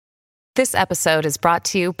This episode is brought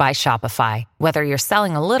to you by Shopify. Whether you're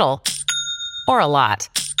selling a little or a lot,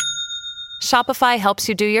 Shopify helps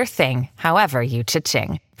you do your thing, however you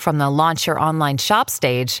cha-ching. From the launch your online shop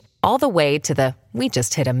stage, all the way to the we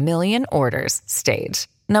just hit 1 million orders stage.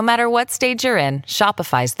 No matter what stage you're in,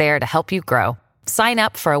 Shopify's there to help you grow. Sign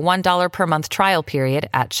up for a $1 per month trial period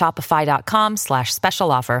at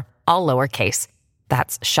shopify.com/special offer, all lowercase.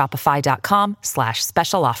 That's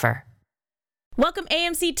shopify.com/special offer. Welcome,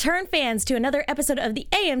 AMC Turn fans, to another episode of the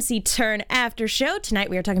AMC Turn After Show. Tonight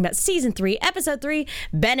we are talking about Season 3, Episode 3,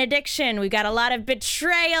 Benediction. We've got a lot of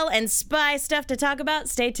betrayal and spy stuff to talk about.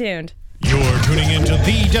 Stay tuned. You're tuning into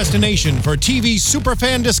the destination for TV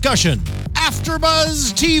superfan discussion,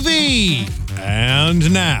 AfterBuzz TV. And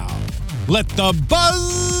now, let the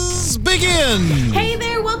buzz begin. Hey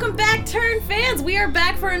there, welcome back, Turn fans. We are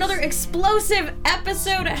back for another explosive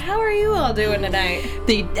episode. How are you all doing tonight?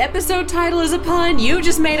 The episode title is a pun. You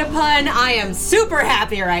just made a pun. I am super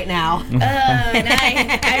happy right now. And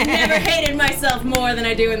I've never hated myself more than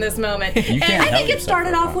I do in this moment. I think it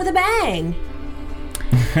started off with a bang.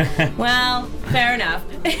 Well, fair enough.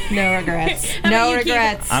 No regrets. No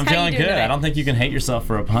regrets. I'm feeling good. I don't think you can hate yourself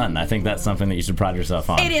for a pun. I think that's something that you should pride yourself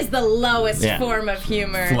on. It is the lowest form of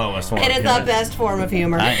humor. Lowest form. It is the best form of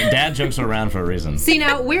humor. Dad jokes are around for a reason. See,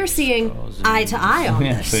 now we're seeing eye to eye on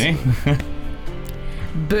this. See?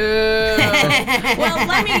 Boo. Well,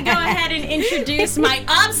 let me go ahead and introduce my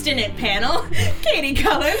obstinate panel. Katie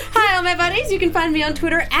Cullen. Hi, all my buddies. You can find me on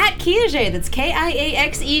Twitter at Kiaxet. That's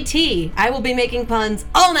Kiaxet. I will be making puns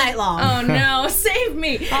all night long. Oh, no. Save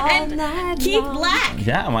me. All night Keith long. Black.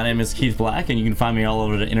 Yeah, my name is Keith Black, and you can find me all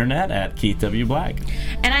over the internet at Keith W. Black.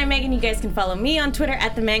 And I'm Megan. You guys can follow me on Twitter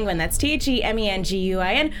at The Menguin. That's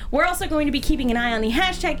TheMenguin. We're also going to be keeping an eye on the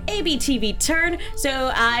hashtag ABTVTurn.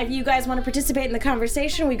 So if you guys want to participate in the conversation,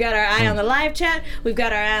 we've got our eye on the live chat. We've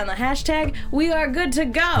got our eye on the hashtag. We are good to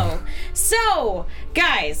go. So,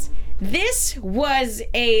 guys, this was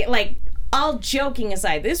all joking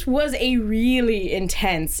aside, this was a really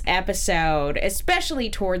intense episode, especially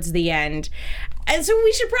towards the end. And so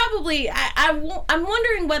we should probably, I'm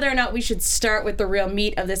wondering whether or not we should start with the real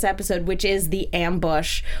meat of this episode, which is the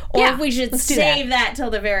ambush, or if we should save that till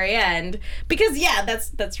the very end. Because,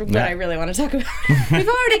 that's what I really want to talk about. We've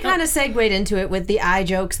already kind of segued into it with the eye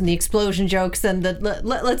jokes and the explosion jokes, and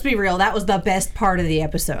let's be real, that was the best part of the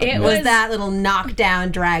episode. It was that little knockdown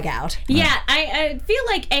drag out. Yeah, I feel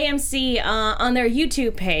like AMC on their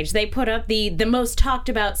YouTube page, they put up the most talked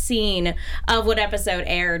about scene of what episode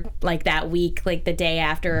aired that week, the day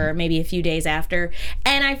after or maybe a few days after.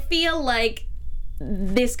 And I feel like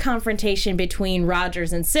this confrontation between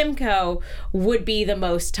Rogers and Simcoe would be the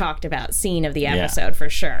most talked about scene of the episode for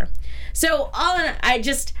sure. So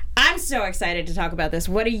I'm so excited to talk about this.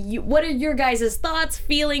 What are your guys' thoughts,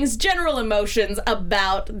 feelings, general emotions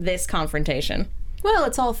about this confrontation? Well,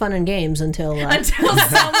 it's all fun and games until someone loses an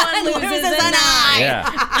eye. Yeah.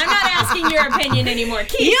 I'm not asking your opinion anymore,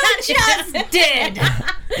 Keith. You just did.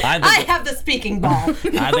 I have the speaking ball.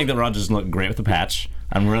 I think that Rogers looked great with the patch.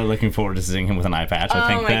 I'm really looking forward to seeing him with an eye patch. I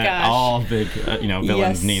think that all big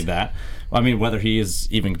villains need that. I mean, whether he is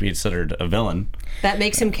even considered a villain. That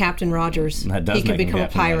makes him Captain Rogers. That does he could make him become a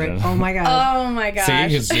Captain pirate. Rogers. Oh my god. Oh my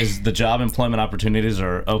gosh. See, the job employment opportunities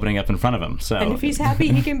are opening up in front of him. So. And if he's happy,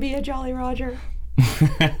 he can be a Jolly Roger.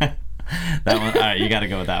 That one, all right, you got to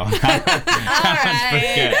go with that one. All right,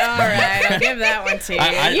 I'll give that one to you.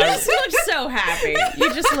 You just looked so happy.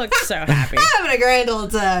 You just looked so happy. I'm having a grand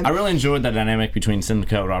old time. I really enjoyed the dynamic between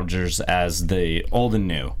Simcoe and Rogers as the old and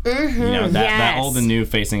new. Mm-hmm. That old and new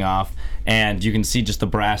facing off, and you can see just the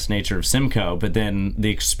brass nature of Simcoe, but then the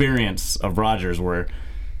experience of Rogers where,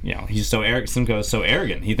 he's so arrogant. Simcoe is so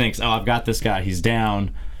arrogant. He thinks, I've got this guy. He's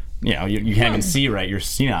down. You can't even see right. You're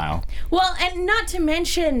senile. Well, and not to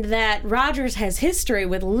mention that Rogers has history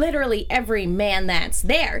with literally every man that's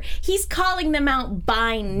there. He's calling them out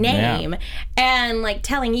by name and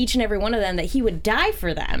telling each and every one of them that he would die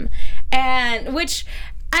for them. And which,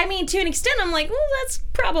 I mean, to an extent, I'm like, well, that's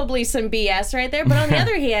probably some BS right there. But on the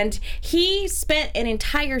other hand, he spent an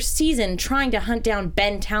entire season trying to hunt down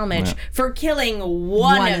Ben Talmadge for killing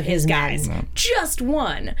one of his guys. Just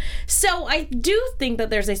one. So I do think that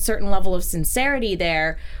there's a certain level of sincerity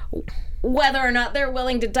there. Whether or not they're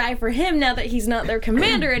willing to die for him now that he's not their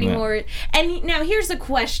commander anymore. And now here's the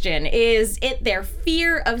question. Is it their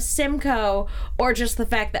fear of Simcoe or just the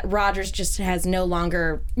fact that Rogers just has no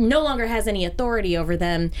longer has any authority over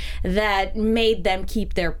them that made them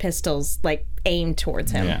keep their pistols aimed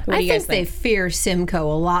towards him. Yeah. What do you guys they fear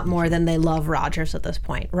Simcoe a lot more than they love Rogers at this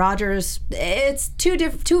point. Rogers, it's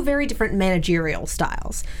two very different managerial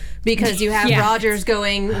styles. Because you have Rogers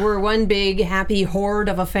going, we're one big happy horde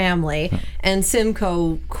of a family, and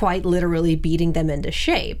Simcoe quite literally beating them into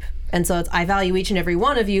shape. And so it's, I value each and every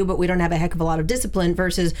one of you, but we don't have a heck of a lot of discipline,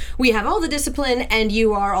 versus we have all the discipline and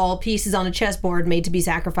you are all pieces on a chessboard made to be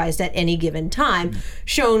sacrificed at any given time.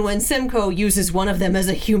 Shown when Simcoe uses one of them as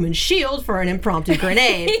a human shield for an impromptu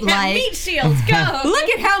grenade. Meat shields, go! Look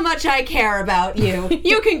at how much I care about you.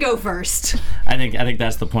 You can go first. I think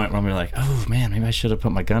that's the point where we're like, oh man, maybe I should have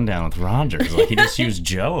put my gun down with Rogers. Like, he just used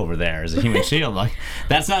Joe over there as a human shield. Like,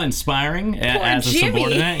 that's not inspiring as a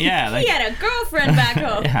subordinate. Yeah, like, he had a girlfriend back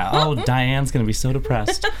home. Yeah. Oh, Diane's gonna be so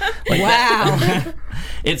depressed. Like, wow.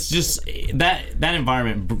 It's just that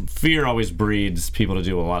environment. Fear always breeds people to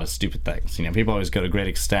do a lot of stupid things. You know, people always go to great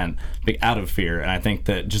extent out of fear, and I think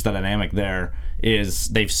that just that dynamic there is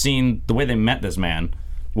they've seen the way they met this man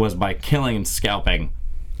was by killing and scalping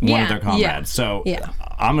one of their comrades. So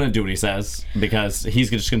I'm going to do what he says, because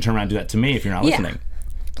he's just going to turn around and do that to me if you're not listening.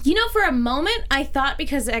 You know, for a moment, I thought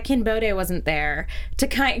because Akinbode wasn't there,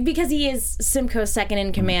 because he is Simcoe's second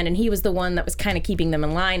in command, and he was the one that was kind of keeping them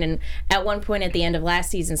in line. And at one point at the end of last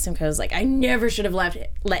season, Simcoe was like, I never should have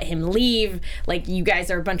let him leave. Like, you guys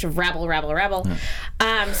are a bunch of rabble.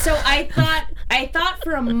 So I thought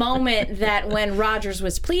for a moment that when Rogers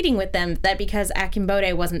was pleading with them, that because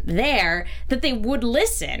Akinbode wasn't there, that they would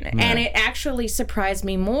listen. Yeah. And it actually surprised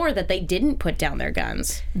me more that they didn't put down their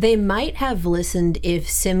guns. They might have listened if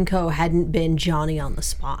Simcoe hadn't been Johnny on the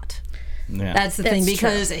spot. Yeah. That's the thing,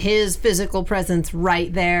 because his physical presence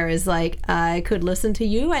right there is like, I could listen to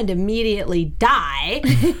you and immediately die,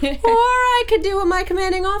 or I could do what my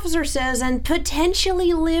commanding officer says and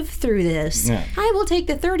potentially live through this. Yeah. I will take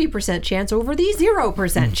the 30% chance over the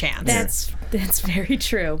 0% chance. That's very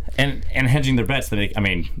true. And hedging their bets,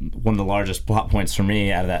 one of the largest plot points for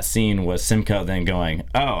me out of that scene was Simcoe then going,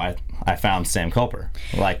 oh, I found Sam Culper.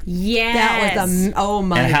 Like, yes. That was oh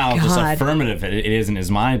my God. And how just affirmative it is in his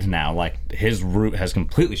mind now. Like, his route has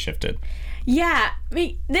completely shifted. Yeah, I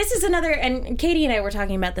mean, this is another, and Katie and I were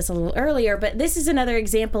talking about this a little earlier, but this is another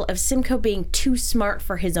example of Simcoe being too smart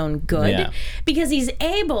for his own good, because he's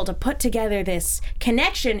able to put together this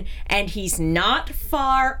connection, and he's not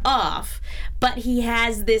far off, but he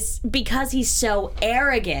has this, because he's so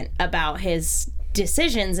arrogant about his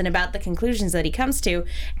decisions and about the conclusions that he comes to.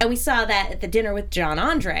 And we saw that at the dinner with John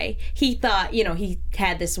Andre. He thought, he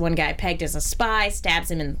had this one guy pegged as a spy,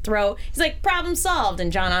 stabs him in the throat. He's like, problem solved.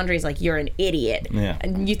 And John Andre's like, you're an idiot. Yeah.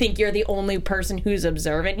 And you think you're the only person who's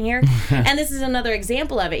observant here? And this is another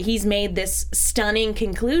example of it. He's made this stunning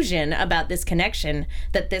conclusion about this connection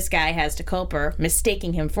that this guy has to Culper,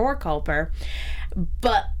 mistaking him for Culper.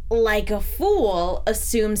 But like a fool,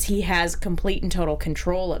 assumes he has complete and total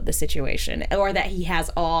control of the situation, or that he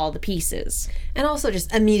has all the pieces. And also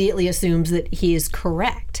just immediately assumes that he is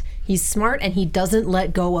correct. He's smart and he doesn't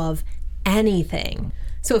let go of anything.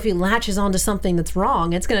 So if he latches onto something that's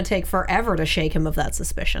wrong, it's going to take forever to shake him of that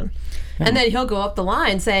suspicion. Yeah. And then he'll go up the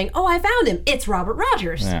line saying, oh, I found him. It's Robert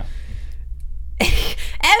Rogers. Yeah.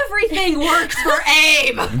 Everything works for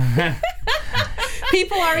Abe.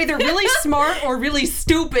 People are either really smart or really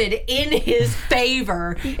stupid in his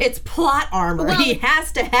favor. It's plot armor. Well, he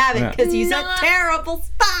has to have it because he's a terrible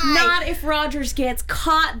spy. Not if Rogers gets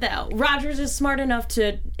caught, though. Rogers is smart enough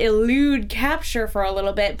to elude capture for a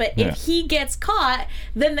little bit, but if he gets caught,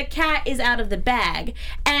 then the cat is out of the bag.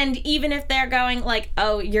 And even if they're going like,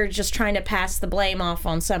 oh, you're just trying to pass the blame off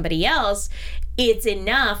on somebody else, it's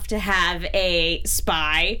enough to have a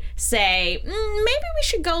spy say, maybe we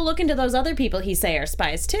should go look into those other people he say are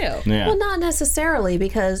spies too. Yeah. Well, not necessarily,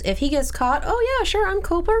 because if he gets caught, oh yeah, sure, I'm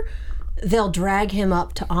Culper, they'll drag him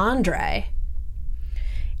up to Andre.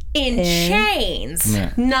 In chains.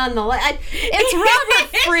 Yeah. Nonetheless, it's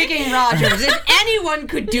Robert freaking Rogers. If anyone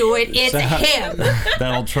could do it, it's him.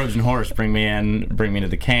 That old Trojan horse, bring me into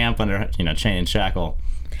the camp under, chain and shackle.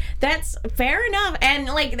 That's fair enough. And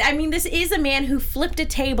this is a man who flipped a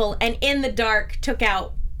table and in the dark took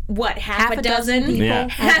out half a dozen people,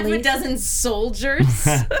 half a dozen soldiers,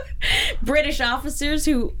 British officers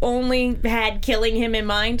who only had killing him in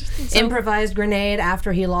mind. So. Improvised grenade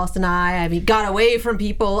after he lost an eye. Got away from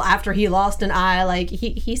people after he lost an eye.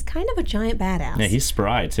 He's kind of a giant badass. Yeah, he's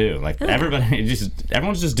spry too.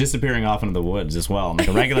 Everyone's just disappearing off into the woods as well on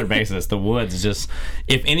a regular basis. The woods just,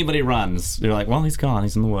 if anybody runs, they're like, well, he's gone.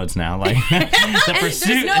 He's in the woods now. The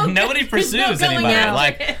pursuit. Nobody pursues anybody.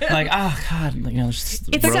 Oh God,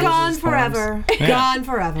 it's gone forever. Yeah. Gone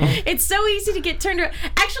forever. It's so easy to get turned around.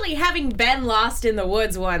 Actually, having been lost in the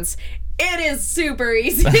woods once, it is super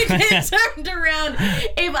easy to get turned around.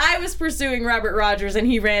 If I was pursuing Robert Rogers and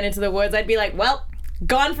he ran into the woods, I'd be like, well,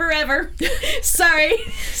 gone forever. Sorry.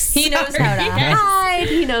 He knows how to hide.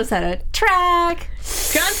 He knows how to track.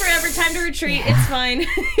 Gone forever. Time to retreat. It's fine.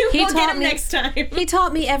 We'll get him next time. He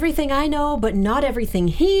taught me everything I know, but not everything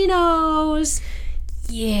he knows.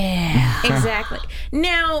 Yeah. Exactly.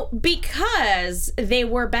 Now, because they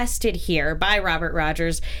were bested here by Robert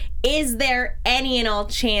Rogers, is there any and all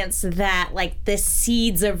chance that, like, the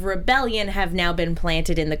seeds of rebellion have now been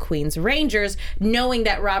planted in the Queen's Rangers, knowing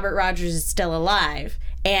that Robert Rogers is still alive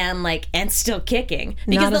and still kicking?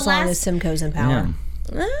 Because not as long as Simcoe's in power.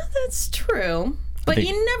 Yeah. That's true. But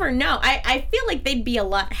you never know. I feel like they'd be a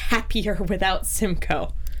lot happier without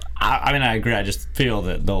Simcoe. I mean, I agree. I just feel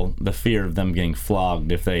that the fear of them getting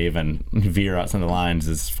flogged if they even veer outside the lines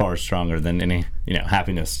is far stronger than any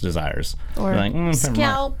happiness desires. Or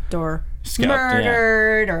scalped or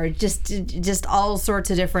murdered or just all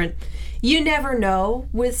sorts of different. You never know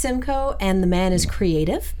with Simcoe, and the man is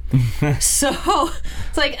creative. So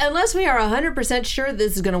it's like, unless we are 100% sure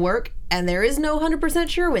this is going to work, and there is no 100%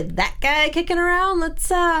 sure with that guy kicking around,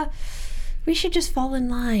 we should just fall in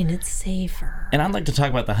line. It's safer. And I'd like to talk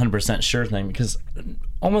about the 100% sure thing, because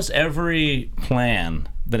almost every plan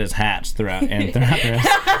that is hatched throughout this,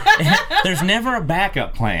 there's never a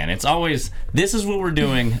backup plan. It's always, this is what we're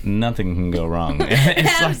doing, nothing can go wrong.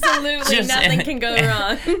 Absolutely nothing can go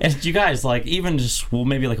wrong. And you guys, even just,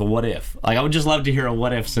 maybe a what if. I would just love to hear a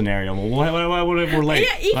what if scenario. What if we're late?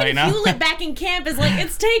 Yeah, even Hewlett back in camp is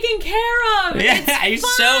it's taken care of. Yeah, he's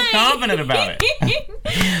so confident about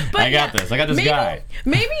it. But I got this. I got this guy.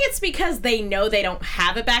 Maybe it's because they know they don't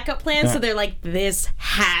have a backup plan, so they're like, this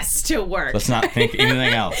has to work. Let's not think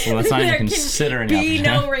anything else. Let's not even consider anything. There can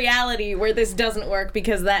be no reality where this doesn't work,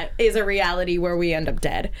 because that is a reality where we end up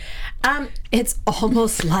dead. It's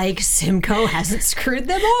almost like Simcoe hasn't screwed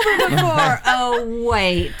them over before. Oh,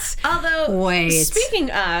 wait.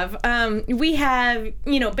 Speaking of, we have,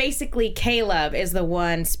 basically Caleb is the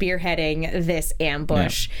one spearheading this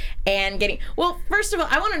ambush and getting... Well, first of all,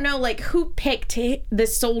 I want to know, who picked the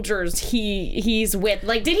soldiers he's with.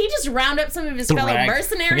 Did he just round up some of his fellow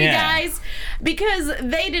mercenary guys? Because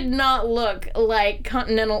they did not look like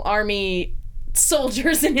Continental Army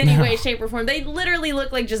soldiers in any way, shape, or form. They literally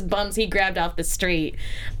look like just bums he grabbed off the street.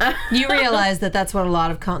 You realize that's what a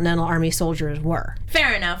lot of Continental Army soldiers were.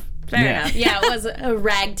 Fair enough. Yeah, it was a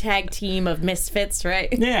ragtag team of misfits, right?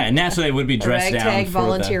 Yeah, and naturally they would be dressed down. Ragtag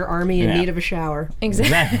volunteer army in need of a shower.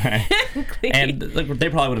 Exactly. And they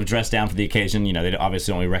probably would have dressed down for the occasion. They'd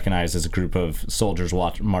obviously only recognized as a group of soldiers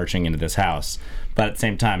marching into this house. But at the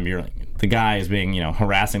same time, the guy is being,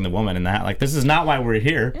 harassing the woman in that. This is not why we're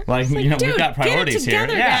here. Dude, we've got priorities get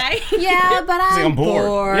it together, here. Guy. Yeah, but I'm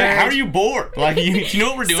bored. Yeah, how are you bored? You know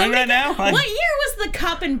what we're doing right now? What year was the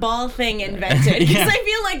cup and ball thing invented? Because I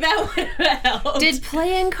feel like that would have helped. Did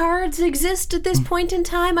playing cards exist at this point in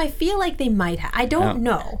time? I feel like they might have. I don't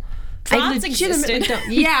know. Draughts existed.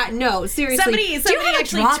 Yeah, no, seriously. Somebody do you have a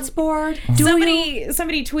draughts board? Somebody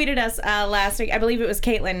tweeted us last week. I believe it was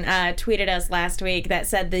Caitlin tweeted us last week that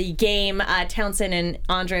said the game Townsend and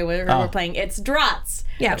Andre were playing. It's draughts.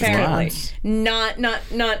 Yeah, apparently.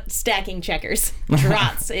 Draughts. Not stacking checkers.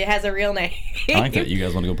 Draughts. It has a real name. I like that. You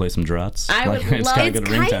guys want to go play some draughts? I would love. It's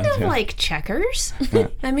kind of like checkers.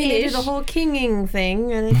 I mean, they do the whole kinging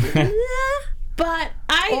thing, and but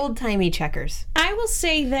old-timey checkers. I will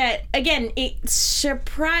say that, again,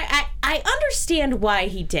 I understand why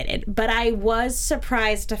he did it, but I was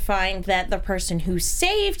surprised to find that the person who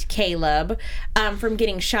saved Caleb from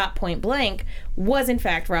getting shot point blank was, in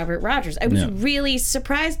fact, Robert Rogers. I was really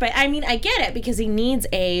surprised by... I mean, I get it, because he needs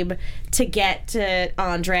Abe to get to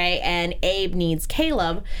Andre, and Abe needs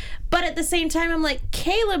Caleb. But at the same time, I'm like,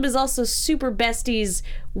 Caleb is also super besties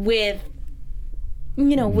with...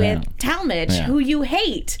 with Talmadge, who you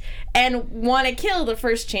hate and want to kill the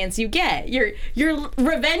first chance you get. Your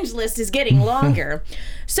revenge list is getting longer.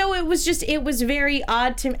 So it was very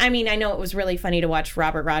odd to... I mean, I know it was really funny to watch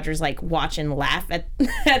Robert Rogers, watch and laugh at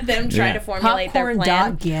them try to formulate their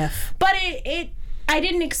plan. GIF. But I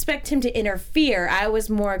didn't expect him to interfere. I was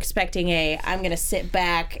more expecting I'm going to sit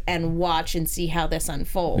back and watch and see how this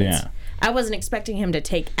unfolds. Yeah. I wasn't expecting him to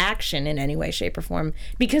take action in any way, shape, or form,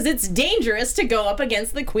 because it's dangerous to go up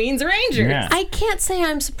against the Queen's Rangers. Yeah. I can't say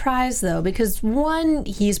I'm surprised, though, because one,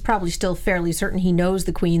 he's probably still fairly certain he knows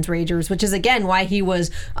the Queen's Rangers, which is, again, why he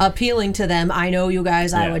was appealing to them. I know you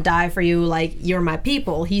guys, I would die for you, you're my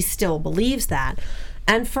people. He still believes that.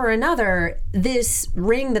 And for another, this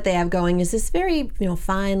ring that they have going is this very,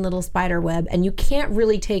 fine little spider web, and you can't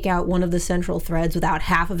really take out one of the central threads without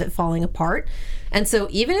half of it falling apart. And so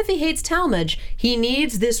even if he hates Talmadge, he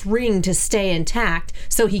needs this ring to stay intact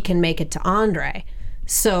so he can make it to Andre.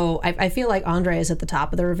 So I feel like Andre is at the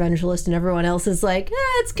top of the revenge list, and everyone else is like,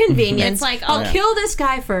 it's convenient. It's like, I'll kill this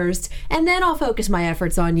guy first, and then I'll focus my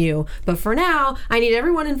efforts on you. But for now, I need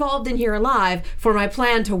everyone involved in here alive for my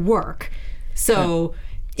plan to work. So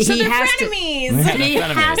he has frenemies. He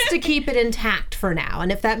has to keep it intact for now.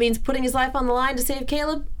 And if that means putting his life on the line to save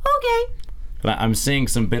Caleb, okay. But I'm seeing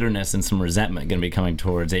some bitterness and some resentment going to be coming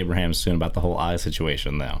towards Abraham soon about the whole eye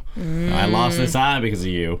situation, though. I lost this eye because of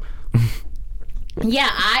you. Yeah,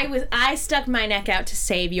 I stuck my neck out to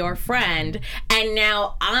save your friend, and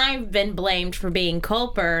now I've been blamed for being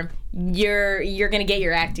Culper. You're gonna get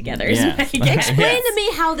your act together. Yes. Explain to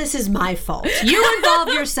me how this is my fault. You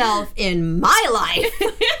involved yourself in my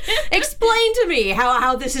life. Explain to me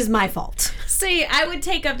how this is my fault. See, I would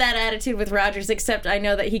take up that attitude with Rogers, except I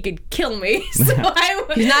know that he could kill me. So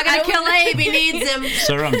He's not going to kill Abe. He needs him.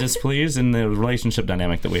 Sir, I'm displeased in the relationship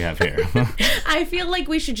dynamic that we have here. I feel like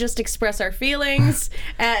we should just express our feelings,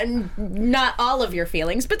 and not all of your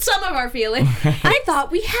feelings, but some of our feelings. I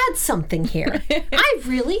thought we had something here. I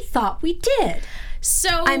really thought we did. So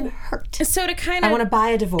I'm hurt. So to kind of, I want to buy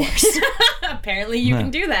a divorce. Apparently, you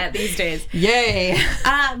can do that these days. Yay!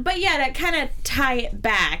 But yeah, to kind of tie it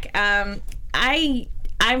back,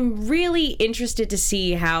 I'm really interested to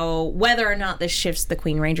see whether or not this shifts the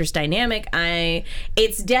Queen Rangers dynamic.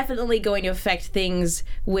 It's definitely going to affect things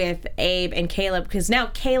with Abe and Caleb, because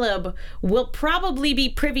now Caleb will probably be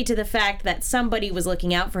privy to the fact that somebody was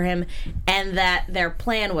looking out for him and that their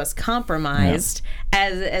plan was compromised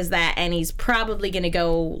as that, and he's probably going to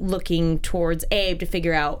go looking towards Abe to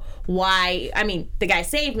figure out why. I mean, the guy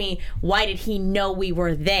saved me. Why did he know we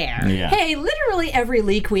were there? Yeah. Hey, literally every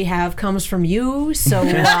leak we have comes from you, so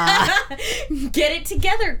get it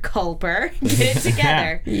together, Culper. Get it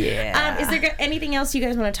together. Yeah. Is there anything else you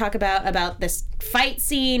guys want to talk about this fight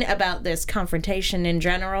scene, about this confrontation in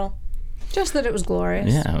general? Just that it was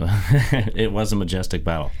glorious. Yeah, it was a majestic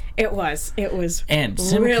battle. It was. And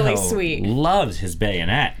Simcoe really sweet. Loves his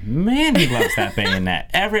bayonet. Man, he loves that bayonet.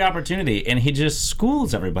 Every opportunity, and he just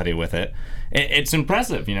schools everybody with it. It's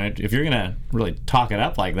impressive, if you're gonna really talk it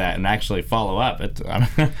up like that and actually follow up.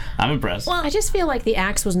 I'm impressed. Well, I just feel like the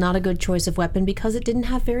axe was not a good choice of weapon because it didn't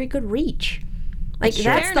have very good reach. Like,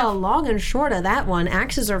 that's the long and short of that one.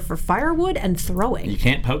 Axes are for firewood and throwing. You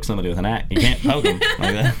can't poke somebody with an axe. You can't poke them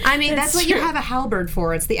like that. I mean, that's what you have a halberd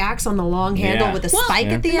for. It's the axe on the long handle with a spike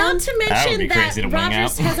at the not end. to mention that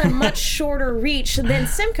Rogers has a much shorter reach than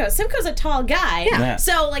Simcoe. Simcoe's a tall guy. Yeah.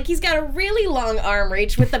 So, he's got a really long arm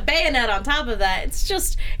reach with the bayonet on top of that. It's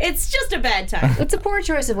just a bad time. It's a poor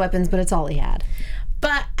choice of weapons, but it's all he had.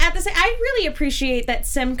 But at the same, I really appreciate that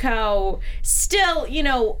Simcoe still,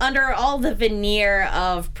 under all the veneer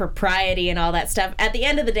of propriety and all that stuff, at the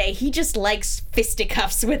end of the day, he just likes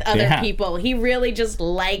fisticuffs with other people. He really just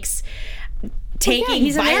likes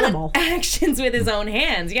taking violent actions with his own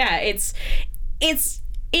hands. Yeah, it's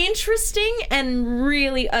interesting and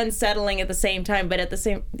really unsettling at the same time, but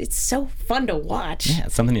it's so fun to watch. Yeah,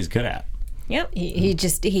 it's something he's good at. Yep.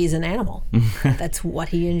 He's an animal. That's what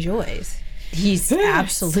he enjoys. He's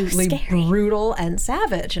absolutely brutal and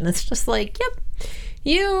savage, and it's just like, yep,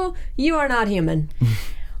 you are not human.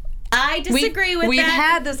 I disagree with that. We've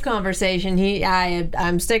had this conversation.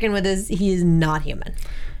 I'm sticking with this. He is not human.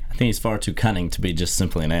 I think he's far too cunning to be just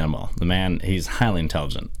simply an animal. The man, he's highly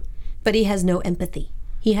intelligent. But he has no empathy.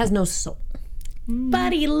 He has no soul.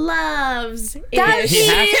 But he loves. Does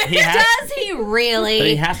he really? But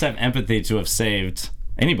he has to have empathy to have saved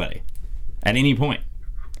anybody at any point.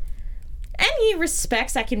 And he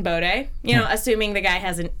respects Akinbode, assuming the guy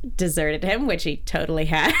hasn't deserted him, which he totally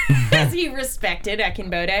has. He respected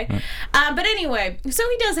Akinbode. But anyway, so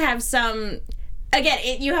he does have some...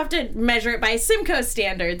 Again, you have to measure it by Simcoe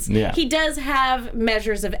standards. Yeah. He does have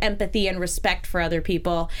measures of empathy and respect for other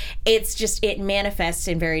people. It's just, it manifests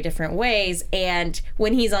in very different ways. And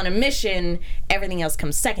when he's on a mission, everything else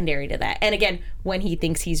comes secondary to that. And again, when he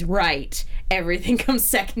thinks he's right, everything comes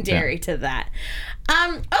secondary to that.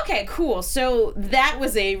 Okay, cool. So that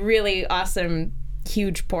was a really awesome,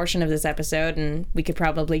 huge portion of this episode, and we could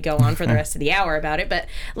probably go on for the rest of the hour about it, but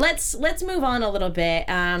let's move on a little bit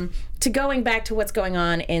to going back to what's going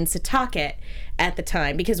on in Setauket at the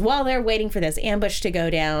time, because while they're waiting for this ambush to go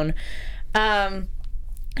down,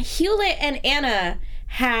 Hewlett and Anna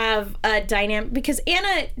have a dynamic, because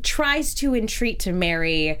Anna tries to entreat to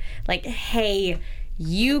Mary, like, hey,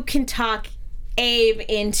 you can talk Abe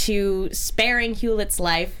into sparing Hewlett's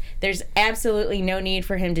life. There's absolutely no need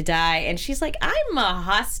for him to die. And she's like, I'm a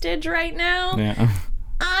hostage right now. Yeah.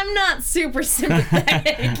 I'm not super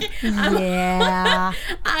sympathetic. Yeah.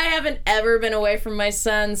 I haven't ever been away from my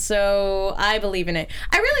son, so I believe in it.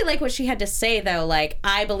 I really like what she had to say, though. Like,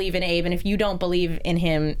 I believe in Abe, and if you don't believe in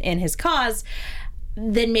him, in his cause,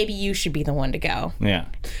 then maybe you should be the one to go. Yeah.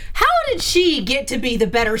 How did she get to be the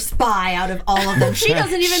better spy out of all of them? She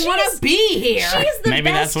doesn't even want to be here. She's the Maybe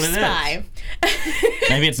best that's what it spy.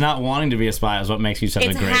 Maybe it's not wanting to be a spy is what makes you such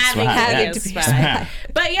It's a great having spy. to be a spy.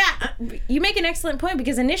 But yeah, you make an excellent point,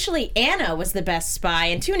 because initially Anna was the best spy,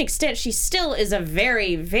 and to an extent she still is a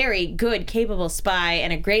very, very good, capable spy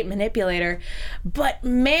and a great manipulator. But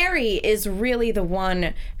Mary is really the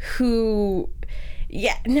one who,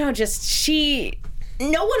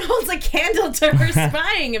 no one holds a candle to her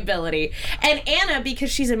spying ability. And Anna, because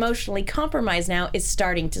she's emotionally compromised now, is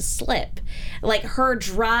starting to slip. Like, her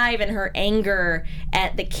drive and her anger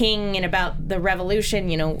at the king and about the revolution,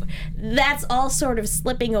 that's all sort of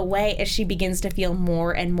slipping away as she begins to feel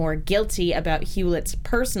more and more guilty about Hewlett's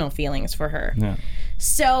personal feelings for her. Yeah.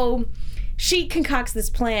 So she concocts this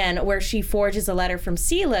plan where she forges a letter from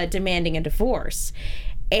Selah demanding a divorce.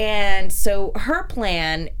 And so her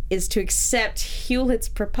plan is to accept Hewlett's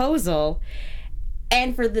proposal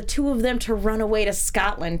and for the two of them to run away to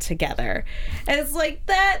Scotland together. And it's like,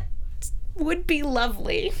 that would be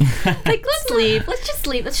lovely. Like, let's leave. Let's just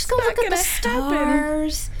leave. Let's just go look at the happen.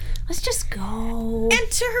 stars. Let's just go.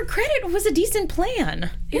 And to her credit, it was a decent plan.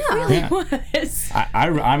 It Yeah. really Yeah. was.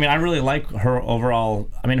 I mean, I really like her overall.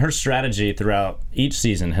 I mean, her strategy throughout each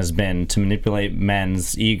season has been to manipulate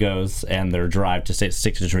men's egos and their drive to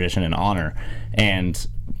stick to tradition and honor. And,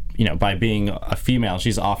 by being a female,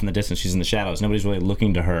 she's off in the distance. She's in the shadows. Nobody's really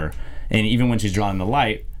looking to her. And even when she's drawn in the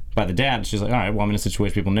light by the dad, she's like, all right, well, I'm in a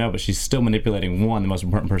situation people know, but she's still manipulating the most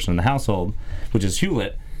important person in the household, which is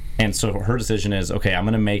Hewlett. And so her decision is, okay, I'm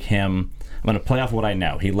going to play off what I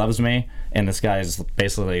know. He loves me, and this guy is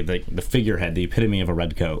basically the figurehead, the epitome of a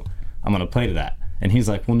red coat. I'm going to play to that. And he's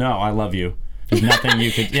like, well, no, I love you. There's nothing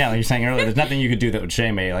you could, like you're saying earlier, there's nothing you could do that would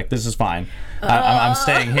shame me. Like, this is fine. I'm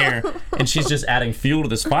staying here. And she's just adding fuel to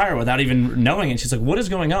this fire without even knowing it. She's like, what is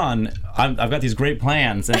going on? I've got these great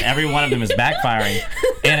plans, and every one of them is backfiring.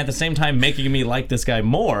 And at the same time, making me like this guy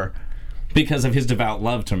more because of his devout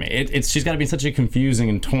love to me. She's got to be in such a confusing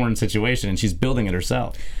and torn situation, and she's building it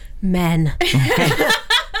herself. Men.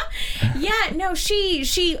 Yeah, no,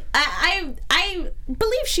 I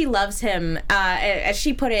believe she loves him, as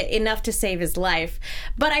she put it, enough to save his life.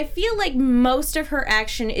 But I feel like most of her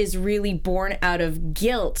action is really born out of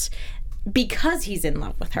guilt because he's in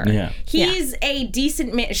love with her. Yeah. He's a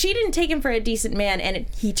decent man. She didn't take him for a decent man, and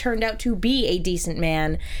he turned out to be a decent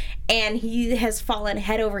man. And he has fallen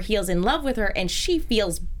head over heels in love with her, and she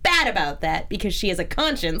feels bad about that because she has a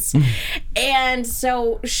conscience. And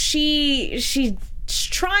so she's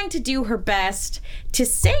trying to do her best to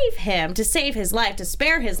save him, to save his life, to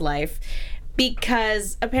spare his life,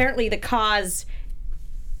 because apparently the cause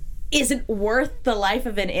isn't worth the life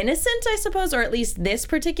of an innocent, I suppose, or at least this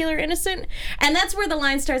particular innocent. And that's where the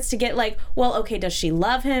line starts to get like, well, okay, does she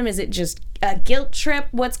love him? Is it just a guilt trip?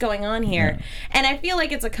 What's going on here? Yeah. And I feel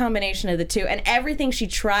like it's a combination of the two. And everything she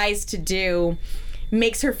tries to do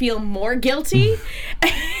makes her feel more guilty.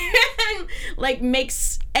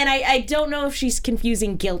 And I don't know if she's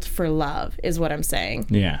confusing guilt for love, is what I'm saying.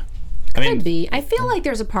 Yeah. Could be. I feel like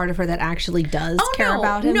there's a part of her that actually does care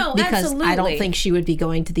about him. No, because absolutely. I don't think she would be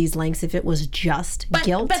going to these lengths if it was just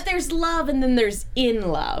guilt. But there's love, and then there's in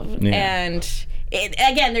love. Yeah. And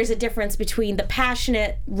again, there's a difference between the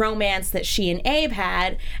passionate romance that she and Abe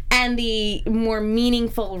had and the more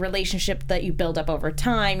meaningful relationship that you build up over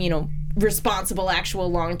time, responsible,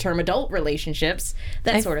 actual long-term adult relationships,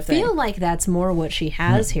 that sort of thing. I feel like that's more what she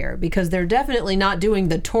has here, because they're definitely not doing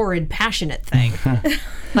the torrid, passionate thing.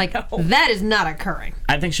 That is not occurring.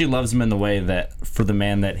 I think she loves him in the way that for the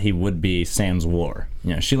man that he would be sans war.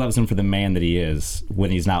 She loves him for the man that he is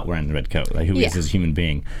when he's not wearing the red coat, like who he is as a human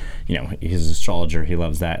being. He's an astrologer. He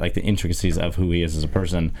loves that, like the intricacies of who he is as a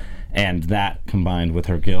person. And that combined with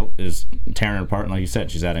her guilt is tearing her apart. And like you said,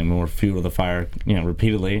 she's adding more fuel to the fire,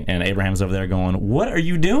 repeatedly. And Abraham's over there going, "What are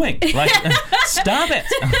you doing? Like, stop it!"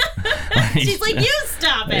 She's like, "You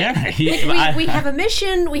stop it!" Yeah, we have a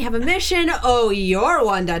mission. We have a mission. Oh, you're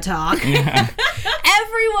one to talk. Yeah.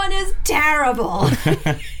 Everyone is terrible.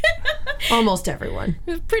 Almost everyone.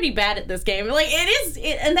 Pretty bad at this game. Like,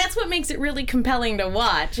 and that's what makes it really compelling to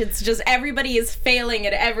watch. It's just everybody is failing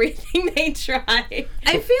at everything they try.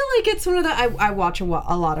 I feel like it's one of the... I watch a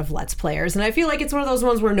lot of Let's Players, and I feel like it's one of those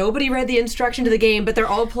ones where nobody read the instruction to the game, but they're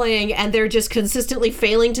all playing, and they're just consistently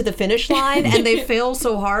failing to the finish line, and they fail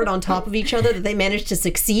so hard on top of each other that they manage to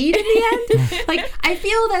succeed in the end. Like, I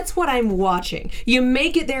feel that's what I'm watching. You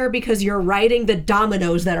make it there because you're riding the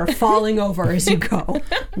dominoes that are falling over as you go.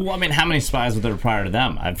 Well, I mean, how many spies were there prior to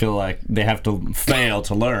them? I feel like they have to fail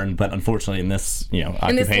to learn, but unfortunately in this,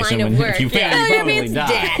 occupation, if you fail, you probably die.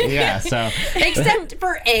 Dead. Yeah, so... Except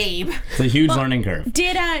for Abe. It's a huge learning curve.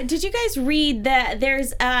 Did you guys read that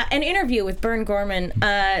there's an interview with Bern Gorman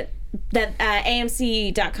that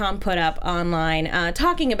AMC.com put up online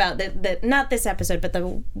talking about the not this episode, but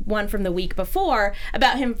the one from the week before,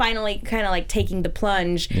 about him finally kind of like taking the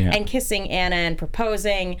plunge and kissing Anna and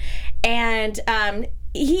proposing. And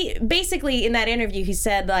he basically, in that interview, he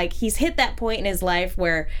said like he's hit that point in his life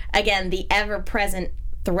where, again, the ever-present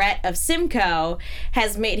threat of Simcoe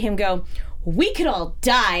has made him go, we could all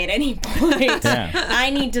die at any point. I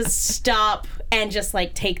need to stop and just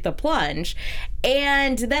like take the plunge.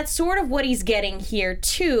 And that's sort of what he's getting here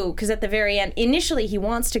too, because at the very end, initially he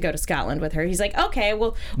wants to go to Scotland with her. He's like, okay,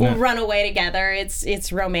 we'll run away together.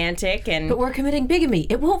 It's romantic, but we're committing bigamy.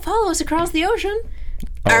 It won't follow us across the ocean.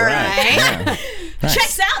 All right. Yeah.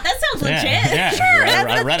 Checks out. That sounds legit. Yeah. Sure,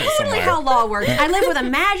 I read that's it totally somewhere. how law works. I live with a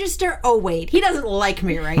magister. Oh, wait. He doesn't like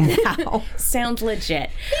me right now. Sounds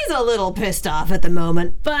legit. He's a little pissed off at the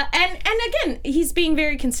moment. But, and again, he's being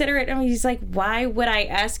very considerate. I mean, he's like, why would I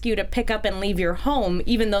ask you to pick up and leave your home,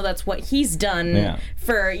 even though that's what he's done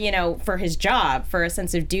for his job, for a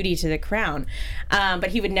sense of duty to the crown. But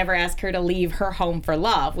he would never ask her to leave her home for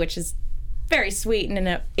love, which is very sweet in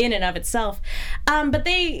and of itself. But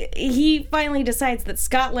he finally decides that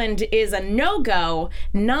Scotland is a no-go,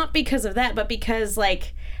 not because of that, but because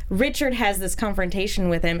like Richard has this confrontation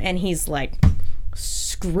with him, and he's like,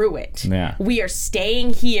 screw it. Yeah. We are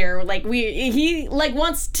staying here. Like he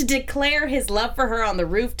wants to declare his love for her on the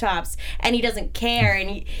rooftops, and he doesn't care,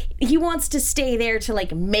 and he wants to stay there to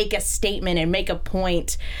like make a statement and make a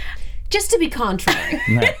point. Just to be contrary.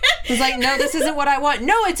 He's like, no, this isn't what I want.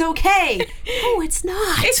 No, it's okay. No, it's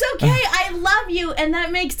not. It's okay. I love you, and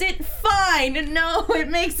that makes it fine. No, it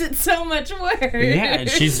makes it so much worse. Yeah,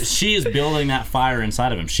 she is building that fire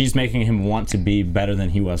inside of him. She's making him want to be better than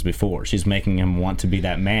he was before. She's making him want to be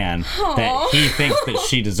that man that he thinks that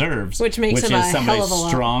she deserves. Which makes him a somebody hell of a lot.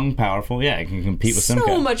 Strong, powerful. Yeah, can compete with Simcoe.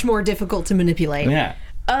 So much more difficult to manipulate. Yeah.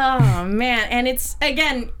 Oh man, and it's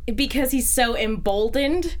again because he's so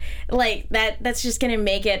emboldened, like that's just gonna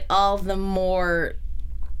make it all the more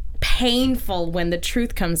painful when the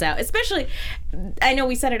truth comes out. Especially, I know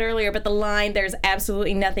we said it earlier, but the line, there's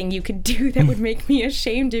absolutely nothing you could do that would make me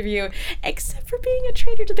ashamed of you, except for being a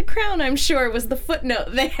traitor to the crown, I'm sure, was the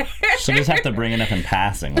footnote there. She'll just have to bring it up in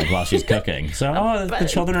passing, like while she's cooking. So, the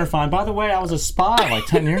children are fine. By the way, I was a spy like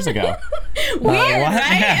 10 years ago. Weird,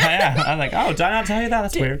 right? Yeah. I'm like, oh, did I not tell you that?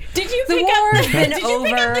 That's weird. Did you The pick war up? has been Did you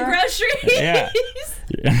pick up the over. groceries?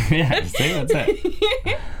 Yeah, see, that's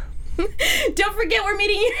it. Don't forget we're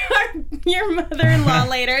meeting your mother-in-law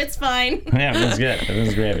later. It's fine. Yeah, it was good. It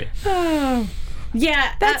was gravy.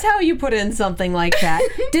 Yeah, That's how you put in something like that.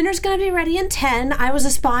 Dinner's gonna be ready in 10. I was a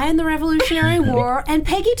spy in the Revolutionary War, and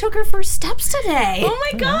Peggy took her first steps today.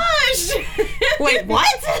 Oh my gosh! Wait,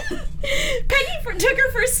 what? Peggy took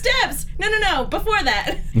her first steps. No. Before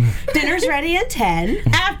that. Dinner's ready in 10.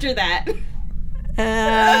 After that.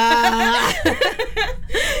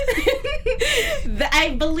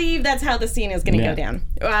 I believe that's how the scene is going to go down.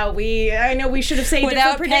 I know we should have saved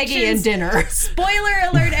Without it for Peggy and dinner. Spoiler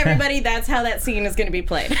alert, everybody! That's how that scene is going to be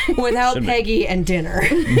played. Without Peggy and dinner.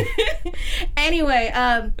 Anyway,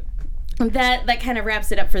 that kind of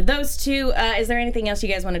wraps it up for those two. Is there anything else you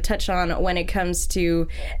guys want to touch on when it comes to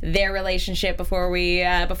their relationship before we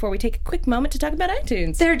take a quick moment to talk about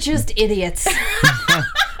iTunes? They're just idiots.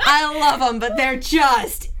 I love them, but they're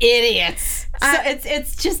just idiots. So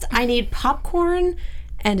it's just, I need popcorn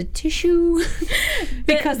and a tissue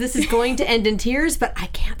because this is going to end in tears, but I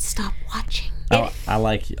can't stop watching. I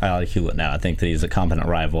like Hewlett now. I think that he's a competent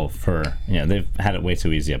rival for, they've had it way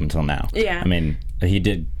too easy up until now. Yeah. I mean, he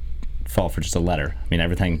did fall for just a letter. I mean,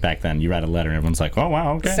 everything back then, you write a letter and everyone's like, oh,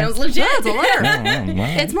 wow, okay. Sounds legit. Yeah, it's a letter. Wow.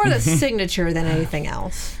 It's more the signature than anything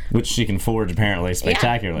else. Which she can forge, apparently,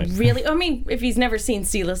 spectacularly. Yeah, really? I mean, if he's never seen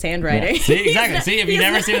Sela's handwriting. Yeah. See, exactly. See, if you've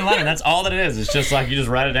never seen a letter, that's all that it is. It's just like you just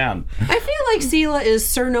write it down. I feel like Sela is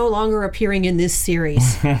Sir no longer appearing in this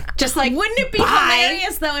series. Just like, wouldn't it be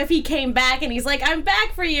hilarious though if he came back and he's like, I'm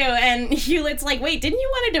back for you, and Hewlett's like, wait, didn't you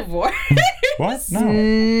want a divorce? What? No.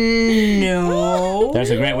 No. There's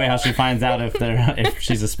a great way how she finds out if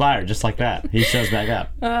she's aspired, just like that. He shows back up.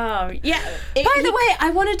 Oh, yeah. By the way,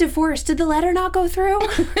 I want a divorce. Did the letter not go through?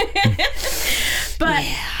 But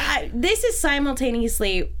this is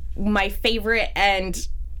simultaneously my favorite and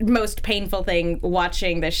most painful thing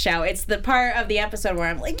watching this show. It's the part of the episode where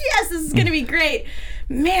I'm like, yes, this is going to be great.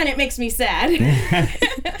 Man, it makes me sad.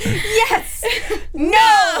 Yes.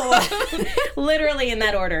 No. Literally in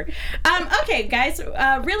that order. Okay, guys,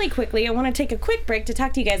 really quickly, I want to take a quick break to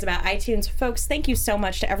talk to you guys about iTunes. Folks, thank you so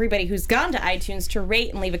much to everybody who's gone to iTunes to rate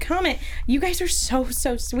and leave a comment. You guys are so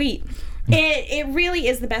sweet. It really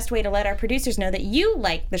is the best way to let our producers know that you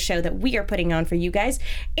like the show that we are putting on for you guys.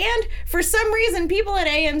 And for some reason, people at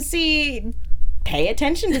AMC pay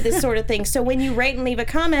attention to this sort of thing. So when you rate and leave a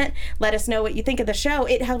comment, let us know what you think of the show.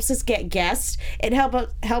 It helps us get guests. It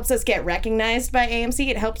helps us get recognized by AMC.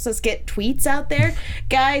 It helps us get tweets out there,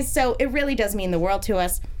 guys. So it really does mean the world to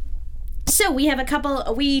us. So we have a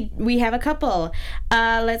couple. We have a couple.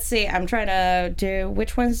 Let's see. I'm trying to do.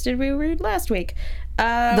 Which ones did we read last week?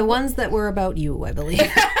 The ones that were about you, I believe.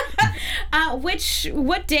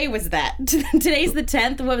 What day was that? Today's the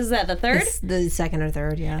 10th. What was that? The 3rd? The 2nd or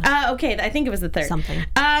 3rd, yeah. Okay, I think it was the 3rd. Something.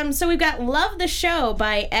 So we've got Love the Show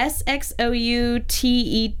by SXOUTET.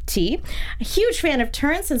 A huge fan of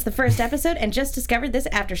Turn since the first episode and just discovered this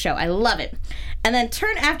after show. I love it. And then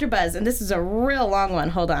Turn After Buzz, and this is a real long one.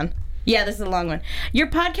 Hold on. Yeah, this is a long one. Your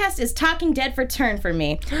podcast is Talking Dead for Turn for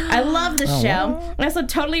me. I love the show. I also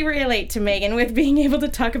totally relate to Megan with being able to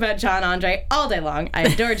talk about John Andre all day long. I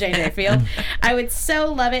adore JJ Field. I would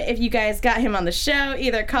so love it if you guys got him on the show,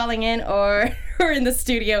 either calling in or in the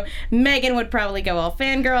studio. Megan would probably go all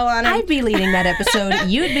fangirl on him. I'd be leading that episode.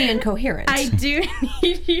 You'd be incoherent. I do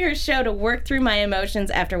need your show to work through my emotions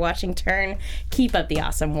after watching Turn. Keep up the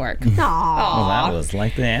awesome work. Aww. Oh, that was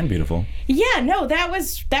likely and beautiful. Yeah, no, that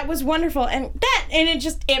was wonderful, and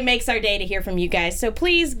it makes our day to hear from you guys. So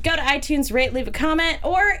please go to iTunes, rate, leave a comment,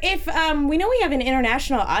 or if we know we have an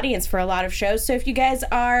international audience for a lot of shows. So if you guys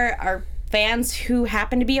are fans who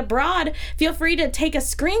happen to be abroad, feel free to take a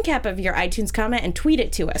screen cap of your iTunes comment and tweet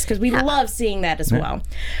it to us, because we love seeing that as well.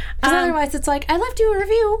 Because otherwise it's like, I left you a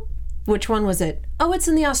review. Which one was it? Oh, it's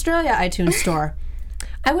in the Australia iTunes store.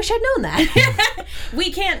 I wish I'd known that.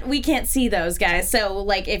 We can't see those, guys. So,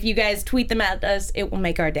 like, if you guys tweet them at us, it will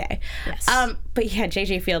make our day. Yes. But yeah,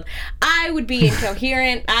 JJ Field, I would be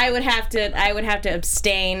incoherent. I would have to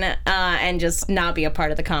abstain and just not be a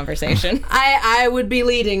part of the conversation. I would be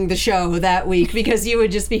leading the show that week because you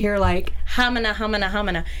would just be here like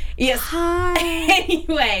humana. Yes. Hi.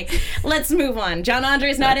 Anyway, let's move on. John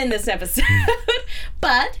Andre's not in this episode,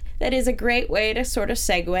 but that is a great way to sort of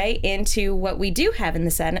segue into what we do have in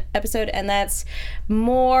this episode, and that's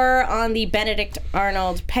more on the Benedict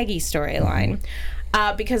Arnold Peggy storyline.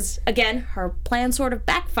 Because, again, her plan sort of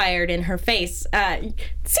backfired in her face.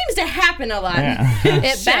 Seems to happen a lot. Yeah.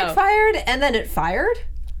 It backfired and then it fired?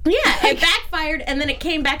 Yeah, it backfired and then it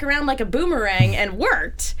came back around like a boomerang and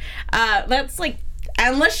worked. That's like...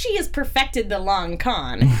 Unless she has perfected the long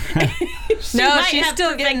con. No, she's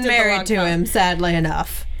still getting married to him, sadly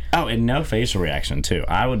enough. Oh, and no facial reaction, too.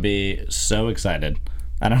 I would be so excited.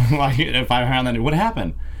 I don't like if I found that. What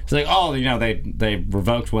happened? It's like, oh, they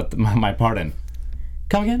revoked my pardon.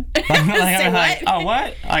 Come again? Say what? Oh,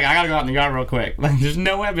 what? Like, I gotta go out in the yard real quick. Like, there's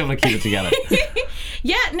no way I'll be able to keep it together.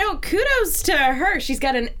 Yeah, no, kudos to her. She's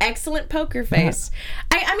got an excellent poker face.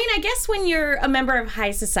 I mean, I guess when you're a member of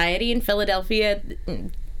high society in Philadelphia...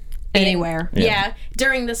 Anywhere. Yeah,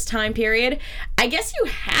 during this time period, I guess you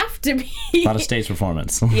have to be a lot of stage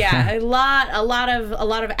performance. Yeah, a lot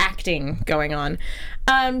of acting going on.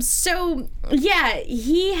 So yeah,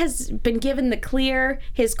 he has been given the clear.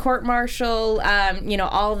 His court-martial,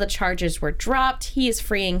 all the charges were dropped. He is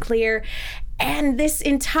free and clear. And this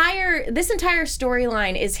entire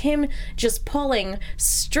storyline is him just pulling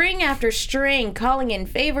string after string, calling in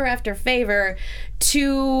favor after favor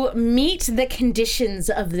to meet the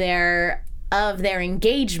conditions of their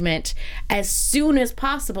engagement as soon as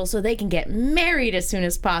possible so they can get married as soon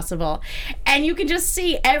as possible. And you can just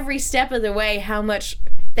see every step of the way how much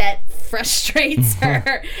that frustrates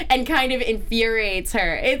her and kind of infuriates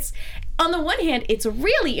her. on the one hand, it's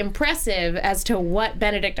really impressive as to what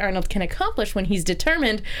Benedict Arnold can accomplish when he's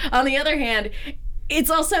determined. On the other hand, it's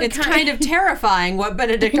also kind of terrifying what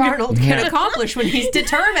Benedict Arnold can accomplish when he's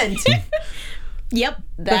determined. Yep.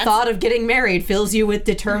 The thought of getting married fills you with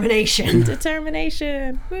determination.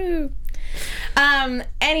 Determination. Woo.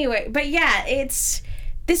 Anyway, but yeah, it's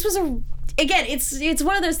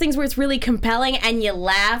one of those things where it's really compelling and you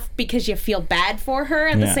laugh because you feel bad for her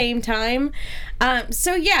at the same time.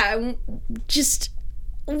 So yeah, just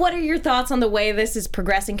what are your thoughts on the way this is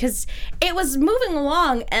progressing? Because it was moving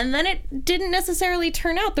along and then it didn't necessarily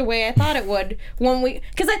turn out the way I thought it would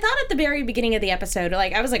because I thought at the very beginning of the episode,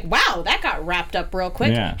 like, I was like, wow, that got wrapped up real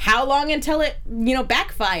quick. Yeah. How long until it,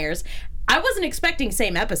 backfires? I wasn't expecting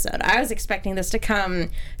same episode. I was expecting this to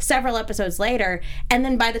come several episodes later, and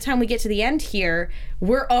then by the time we get to the end here,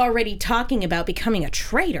 we're already talking about becoming a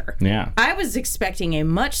traitor. Yeah. I was expecting a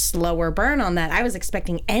much slower burn on that. I was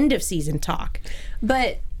expecting end of season talk.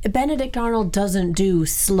 But Benedict Arnold doesn't do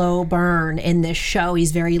slow burn in this show.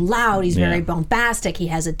 He's very loud. He's very bombastic. He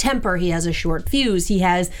has a temper. He has a short fuse. He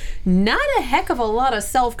has not a heck of a lot of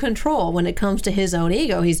self-control when it comes to his own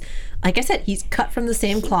ego. He's, like I said, he's cut from the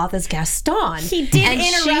same cloth as Gaston. He did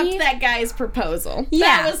interrupt that guy's proposal.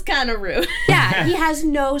 Yeah. That was kind of rude. Yeah, he has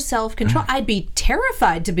no self-control. I'd be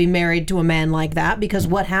terrified to be married to a man like that, because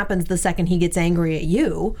what happens the second he gets angry at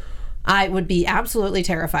you? I would be absolutely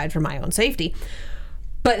terrified for my own safety.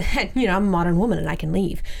 But, I'm a modern woman and I can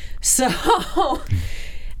leave. So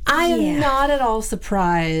I am not at all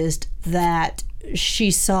surprised that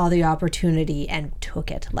she saw the opportunity and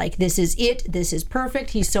took it. Like, this is it. This is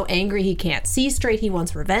perfect. He's so angry he can't see straight. He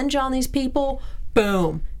wants revenge on these people.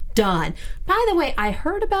 Boom. Done. By the way, I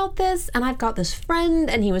heard about this and I've got this friend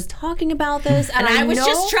and he was talking about this. And I was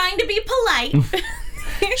just trying to be polite.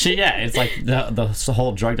 It's like the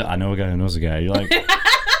whole drug deal. I know a guy who knows a guy. You're like...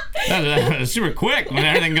 super quick when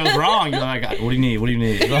everything goes wrong. You're like, what do you need?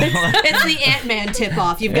 It's the Ant-Man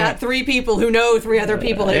tip-off. You've got 3 people who know 3 other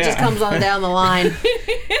people, and it just comes on down the line.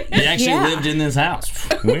 He actually lived in this house.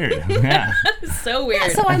 Weird. Yeah. So weird. Yeah,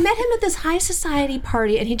 so I met him at this high society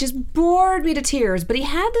party, and he just bored me to tears. But he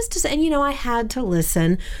had this to say, and I had to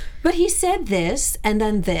listen. But he said this, and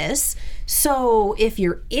then this. So if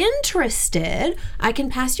you're interested, I can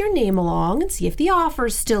pass your name along and see if the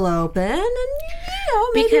offer's still open, and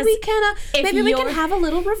maybe we can have a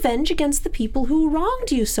little revenge against the people who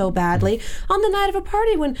wronged you so badly on the night of a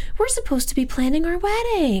party when we're supposed to be planning our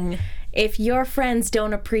wedding. If your friends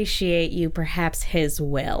don't appreciate you, perhaps his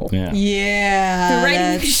will. Yeah. The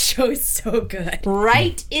writing of the show is so good.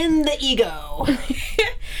 Right in the ego.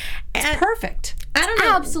 It's perfect. I don't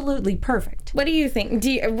know. Absolutely perfect. What do you think?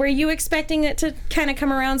 Were you expecting it to kind of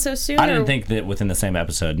come around so soon? I didn't think that within the same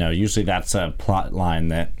episode. No, usually that's a plot line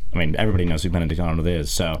that, everybody knows who Benedict Arnold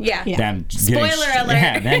is. So them Spoiler alert.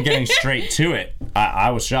 Yeah, them getting straight to it. I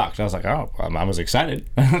was shocked. I was like, oh, I was excited.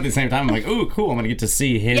 At the same time, I'm like, ooh, cool. I'm going to get to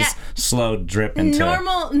see his slow drip into...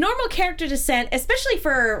 Normal character descent, especially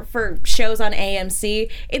for shows on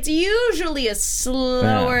AMC, it's usually a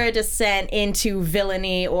slower descent into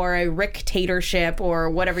villainy or a rictatorship or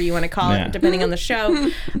whatever you want to call it, depending on the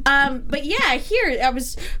show. But yeah, here,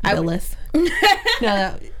 Lilith.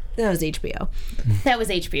 No, that was HBO. That was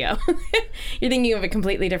HBO. You're thinking of a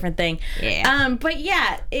completely different thing. Yeah. But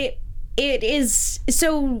yeah, it is.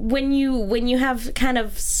 So when you have kind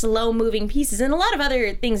of slow moving pieces, and a lot of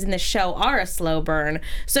other things in the show are a slow burn.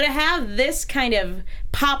 So to have this kind of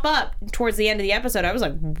pop up towards the end of the episode, I was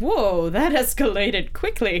like, whoa, that escalated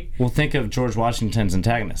quickly. Well, think of George Washington's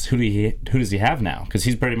antagonist. Who does he have now? Because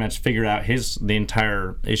he's pretty much figured out the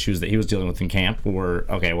entire issues that he was dealing with in camp were,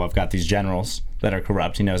 okay, well, I've got these generals that are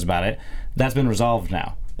corrupt. He knows about it. That's been resolved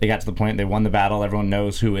now. It got to the point they won the battle. Everyone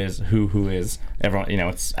knows who is. Everyone,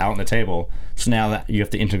 it's out on the table. So now that you have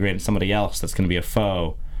to integrate somebody else that's going to be a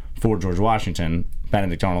foe for George Washington,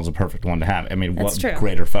 Benedict Arnold's a perfect one to have. What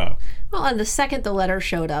greater foe? Well, and the second the letter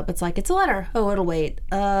showed up, it's like, it's a letter. Oh, it'll wait.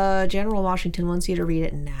 General Washington wants you to read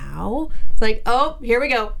it now. It's like, oh, here we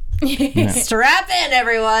go. Strap in,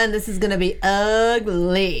 everyone. This is going to be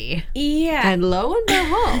ugly. Yeah. And lo and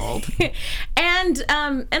behold. and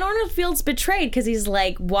Arnold feels betrayed because he's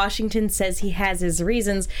like, Washington says he has his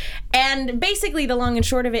reasons. And basically the long and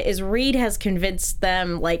short of it is Reed has convinced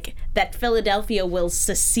them like that Philadelphia will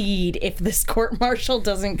secede if this court-martial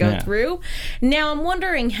doesn't go through. Now I'm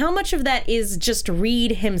wondering how much of that is just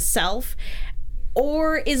Reed himself,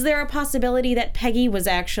 or is there a possibility that Peggy was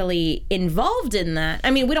actually involved in that?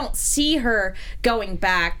 We don't see her going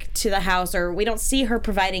back to the house, or we don't see her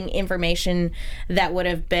providing information that would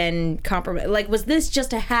have been compromised. Like, was this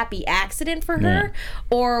just a happy accident for her?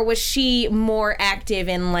 Or was she more active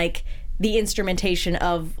in, like, the instrumentation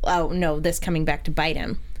of, oh no, this coming back to bite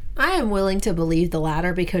him. I am willing to believe the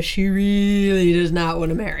latter because she really does not want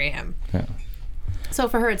to marry him. Yeah. So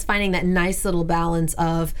for her, it's finding that nice little balance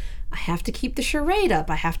of, I have to keep the charade up,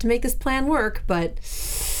 I have to make this plan work, but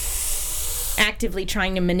actively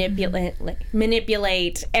trying to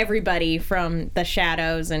manipulate everybody from the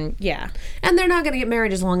shadows, and and they're not going to get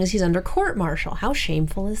married as long as he's under court-martial. How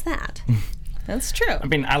shameful is that? That's true. I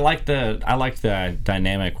mean, I like the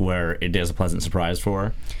dynamic where it is a pleasant surprise for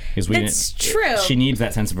her. That's true. She needs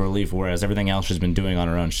that sense of relief, whereas everything else she's been doing on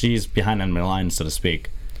her own. She's behind enemy lines, so to speak,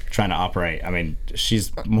 trying to operate. I mean,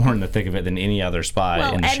 she's more in the thick of it than any other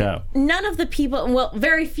spy in the show. None of the people,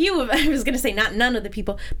 very few of, I was going to say not none of the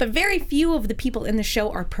people, but very few of the people in the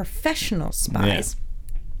show are professional spies.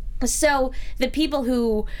 Yeah. So the people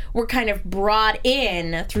who were kind of brought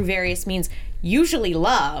in through various means, usually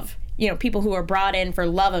love, people who are brought in for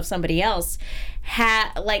love of somebody else,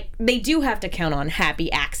 they do have to count on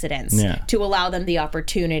happy accidents to allow them the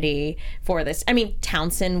opportunity for this. I mean,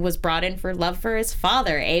 Townsend was brought in for love for his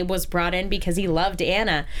father. Abe was brought in because he loved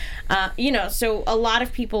Anna. So a lot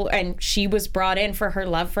of people, and she was brought in for her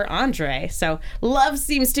love for Andre. So love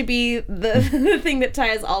seems to be the thing that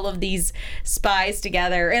ties all of these spies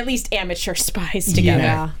together, at least amateur spies together.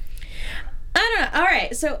 Yeah. I don't know. All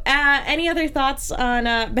right. So any other thoughts on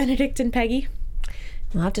Benedict and Peggy?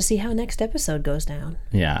 We'll have to see how next episode goes down.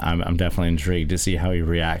 Yeah, I'm definitely intrigued to see how he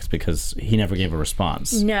reacts, because he never gave a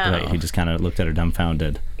response. No. Right? He just kind of looked at her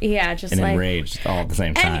dumbfounded. Yeah, just and enraged all at the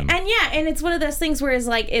same time. And it's one of those things where it's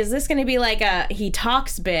like, is this going to be like he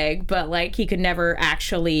talks big, but like he could never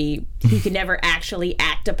actually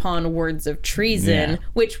act upon words of treason,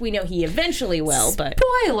 which we know he eventually will. But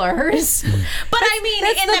spoilers. But I mean,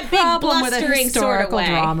 in that big blustering sort of way.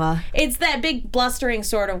 Drama. It's that big blustering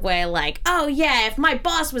sort of way, like, oh yeah, if my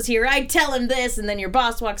boss was here, I'd tell him this, and then your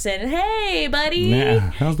boss walks in, hey buddy. Yeah,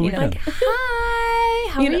 how's the weekend? Like, hi,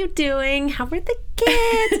 how are you doing? How are the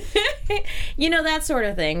kids? That sort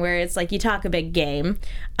of thing, where it's like you talk a big game.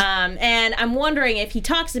 And I'm wondering if he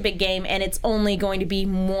talks a big game and it's only going to be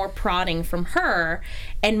more prodding from her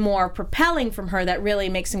and more propelling from her that really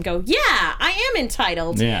makes him go, yeah, I am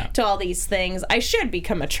entitled to all these things. I should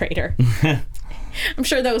become a traitor. I'm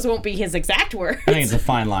sure those won't be his exact words. I think it's a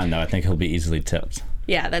fine line, though. I think he'll be easily tipped.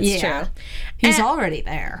 Yeah, that's true. He's already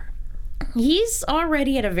there. He's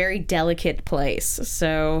already at a very delicate place.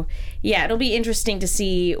 So, yeah, it'll be interesting to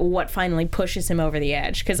see what finally pushes him over the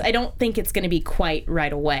edge, because I don't think it's going to be quite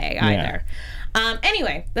right away either.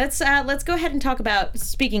 Anyway, let's go ahead and talk about,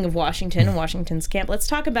 speaking of Washington and Washington's camp, let's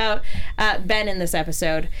talk about Ben in this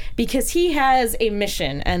episode, because he has a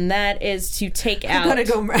mission, and that is to take out... I'm going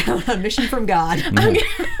to go on a mission from God. I'm on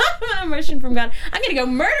a mission from God. I'm going to go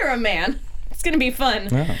murder a man. It's going to be fun.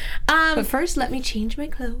 Yeah. But first, let me change my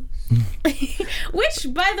clothes. Which,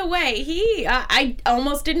 by the way, I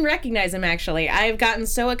almost didn't recognize him, actually. I've gotten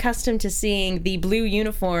so accustomed to seeing the blue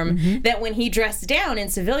uniform that when he dressed down in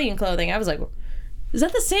civilian clothing, I was like, is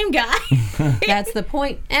that the same guy? That's the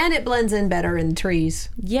point. And it blends in better in the trees.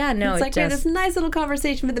 Yeah, no, it's like we had this nice little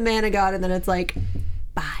conversation with the man of God, and then it's like,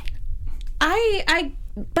 bye.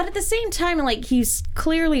 But at the same time, like, he's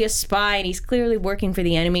clearly a spy and he's clearly working for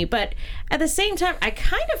the enemy. But at the same time, I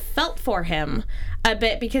kind of felt for him a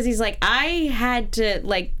bit, because he's like, I had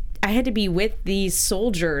to be with these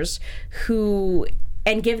soldiers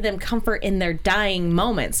and give them comfort in their dying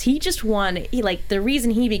moments. The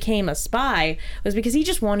reason he became a spy was because he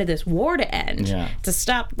just wanted this war to end, to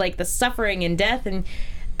stop like the suffering and death. And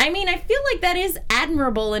I mean, I feel like that is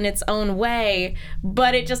admirable in its own way,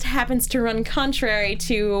 but it just happens to run contrary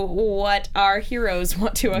to what our heroes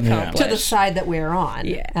want to accomplish. To the side that we're on.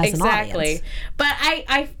 Yeah, as exactly. An audience. But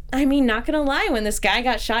I mean, not gonna lie, when this guy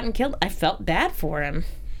got shot and killed, I felt bad for him.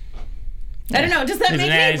 I don't know. Does that make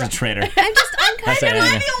me? He's a traitor. Am I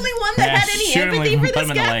the only one that had any empathy for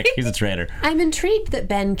this guy? He's a traitor. I'm intrigued that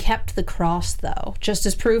Ben kept the cross, though, just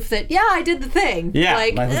as proof that, I did the thing. Yeah,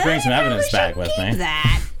 let's bring some evidence back with me.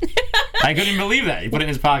 That. I couldn't believe that. He put it in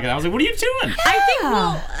his pocket. I was like, what are you doing?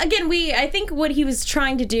 I think what he was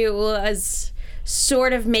trying to do was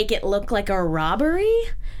sort of make it look like a robbery.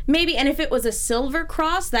 Maybe, and if it was a silver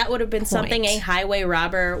cross, that would have been something a highway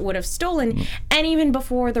robber would have stolen. And even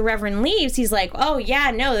before the Reverend leaves, he's like, oh, yeah,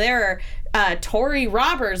 no, there are Tory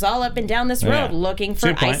robbers all up and down this road looking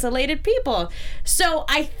for isolated people. So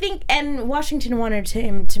I think, and Washington wanted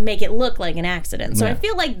him to make it look like an accident. So I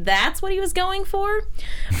feel like that's what he was going for.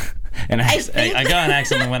 And I got an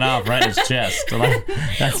accident that went off right in his chest.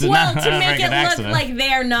 That's to make it look accident. like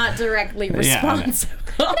they're not directly responsible.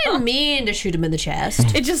 I didn't mean to shoot him in the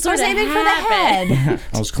chest. It just sort of aiming happened. for the head.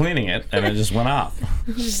 I was cleaning it, and it just went off.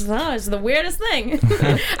 It's the weirdest thing.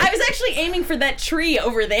 I was actually aiming for that tree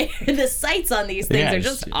over there. The sights on these things are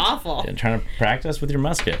just awful. You're trying to practice with your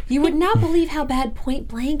musket. You would not believe how bad point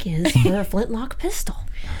blank is for a flintlock pistol.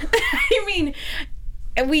 I mean,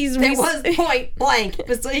 it was point blank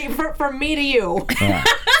from me to you. Yeah.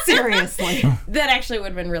 Seriously. That actually would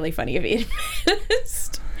have been really funny if he had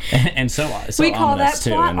missed. And so we call that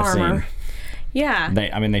too, plot in the armor. Scene. Yeah.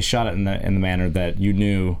 They shot it in the manner that you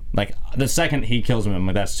knew, like, the second he kills him, I'm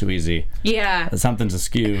like, that's too easy. Yeah. Something's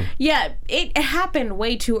askew. Yeah, it happened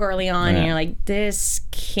way too early on. And you're like, this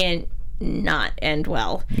can't not end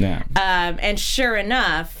well. Yeah. And sure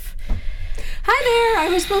enough, hi there, I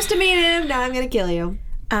was supposed to meet him, now I'm gonna kill you.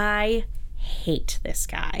 I hate this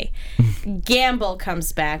guy. Gamble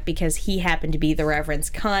comes back because he happened to be the Reverend's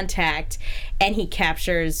contact, and he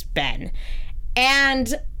captures Ben.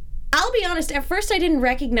 And I'll be honest, at first I didn't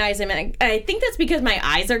recognize him, and I think that's because my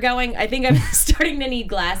eyes are going. I think I'm starting to need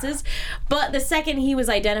glasses. But the second he was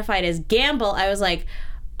identified as Gamble, I was like,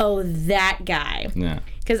 oh, that guy. Yeah.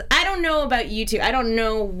 Because I don't know about you two. I don't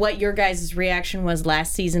know what your guys' reaction was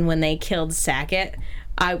last season when they killed Sackett.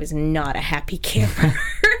 I was not a happy camper.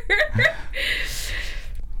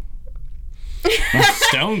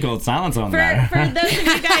 Stone cold silence on that. For those of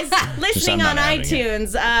you guys listening on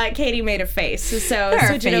iTunes, Katie made a face. So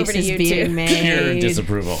switch it over to you two. Pure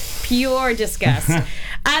disapproval. Pure disgust.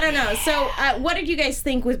 I don't know. So what did you guys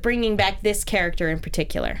think with bringing back this character in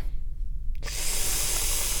particular?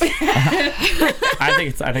 I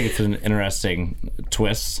think it's an interesting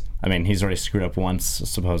twist. I mean, he's already screwed up once,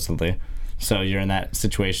 supposedly. So you're in that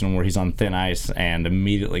situation where he's on thin ice and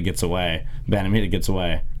immediately gets away. Ben immediately gets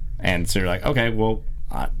away. And so you're like, okay, well,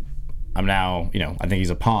 I'm now, I think he's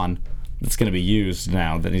a pawn that's going to be used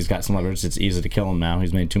now that he's got some leverage. It's easy to kill him now.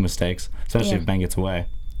 He's made 2 mistakes, especially if Ben gets away.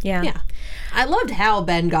 Yeah. I loved how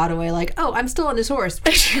Ben got away. Like, oh, I'm still on his horse.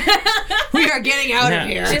 We are getting out of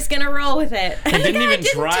here. Just gonna roll with it. He didn't even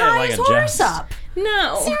try to like his adjust. horse up.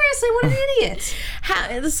 No. Seriously, what an idiot. How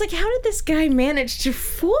did this guy manage to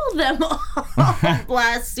fool them all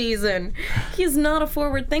last season? He's not a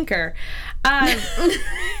forward thinker.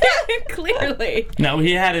 Clearly. No,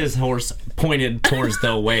 he had his horse pointed towards the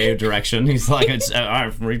away direction. He's like,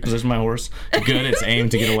 I've repositioned my horse. Good, it's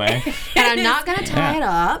aimed to get away. And I'm not going to tie it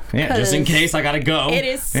up. Yeah, just in case I got to go. It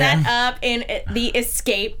is set up in the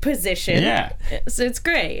escape position. Yeah. So it's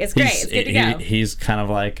great. It's great. It's good to go. He's kind of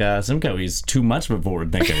like Simcoe. He's too much of a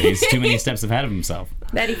forward thinker. He's too many steps ahead of himself.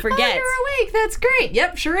 That he forgets. Oh, you're awake. That's great.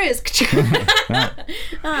 Yep, sure is. Goodbye.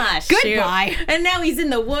 Shoot. And now he's in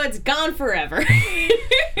the woods, gone forever.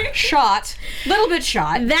 Shot. Little bit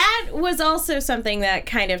shot. That was also something that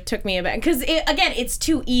kind of took me aback. Because, again, it's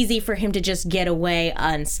too easy for him to just get away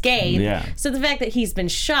unscathed. Yeah. So the fact that he's been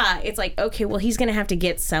shot, it's like, okay, well, he's going to have to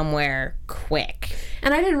get somewhere quick.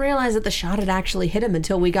 And I didn't realize that the shot had actually hit him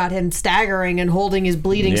until we got him staggering and holding his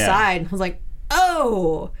bleeding side. I was like,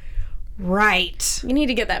 oh... Right. You need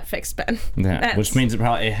to get that fixed, Ben. Yeah, which means it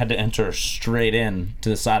had to enter straight in to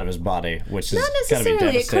the side of his body, which is not gotta be necessarily.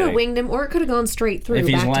 devastating. It could have winged him, or it could have gone straight through. If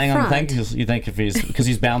he's back laying to on the front. thing, you think because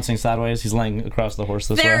he's bouncing sideways, he's laying across the horse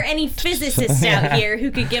this way. There are any physicists out here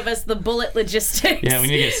who could give us the bullet logistics? Yeah, we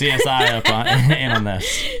need to get CSI up in on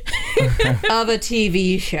this. Of a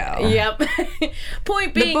TV show. Yep.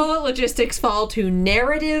 Point being, the bullet logistics fall to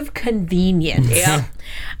narrative convenience. Yep.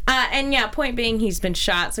 Point being, he's been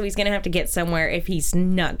shot, so he's gonna have to get somewhere if he's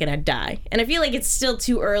not gonna die. And I feel like it's still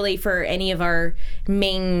too early for any of our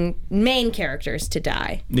main characters to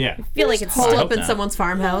die. Yeah. I feel like it's hold still up in someone's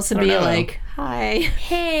farmhouse and be like, "Hi,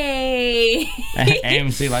 hey."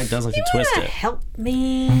 AMC does like to twist it. Help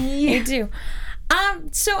me. You do.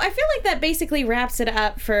 So I feel like that basically wraps it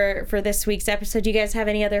up for this week's episode. Do you guys have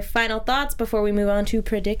any other final thoughts before we move on to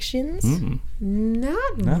predictions?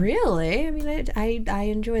 Not really. I mean, I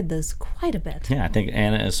enjoyed this quite a bit. Yeah, I think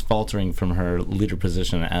Anna is faltering from her leader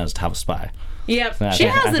position as top spy. Yep. So she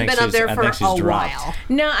hasn't been up there for a while.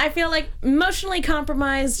 No, I feel like emotionally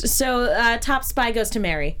compromised, so top spy goes to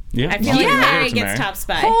Mary. Yeah. I feel like Mary gets top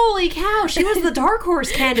spy. Holy cow, she was the dark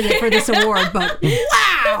horse candidate for this award, but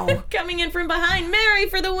wow! Coming in from behind, Mary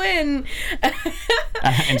for the win.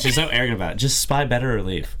 And she's so arrogant about it. Just spy better or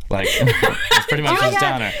leave. Like, it's pretty much just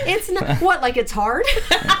down her. It's not, what, like it's hard?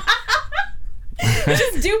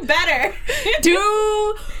 Just do better.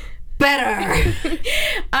 Do better.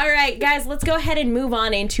 All right, guys, let's go ahead and move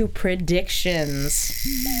on into predictions.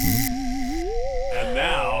 And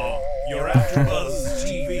now, your AfterBuzz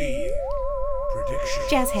TV predictions.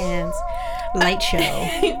 Jazz hands. Light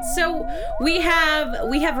show. So we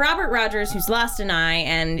have Robert Rogers, who's lost an eye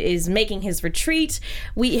and is making his retreat.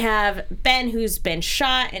 We have Ben, who's been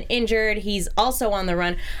shot and injured. He's also on the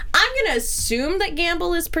run. I'm gonna assume that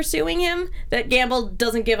Gamble is pursuing him. That Gamble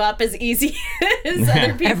doesn't give up as easy as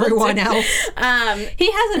other people. Everyone do. else.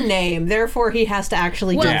 He has a name, therefore he has to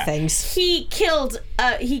actually do things. He killed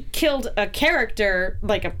a character,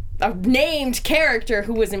 like a named character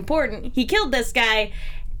who was important. He killed this guy.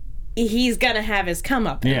 He's gonna have his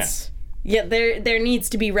comeuppance. Yeah, there needs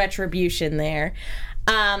to be retribution there.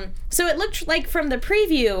 So it looked like from the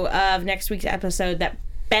preview of next week's episode that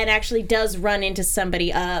Ben actually does run into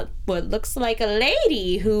somebody, what looks like a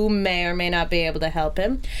lady who may or may not be able to help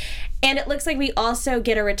him. And it looks like we also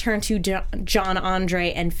get a return to John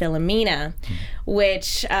Andre and Philomena,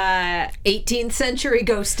 which 18th century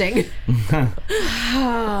ghosting.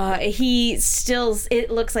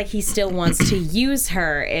 It looks like he still wants to use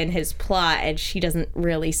her in his plot, and she doesn't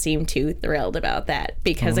really seem too thrilled about that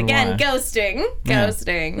because, again, ghosting. I was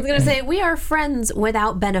gonna say, we are friends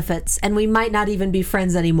without benefits, and we might not even be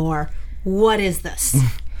friends anymore. What is this?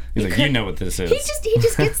 He's like, you know what this is. He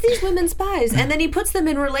just gets these women spies, and then he puts them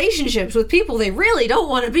in relationships with people they really don't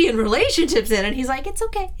want to be in relationships in, and he's like, it's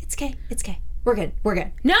okay. We're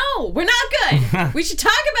good. No, we're not good. We should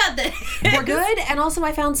talk about this. We're good, and also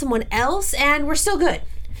I found someone else, and we're still good.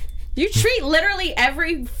 You treat literally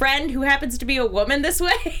every friend who happens to be a woman this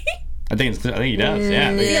way? I think he does. Yeah.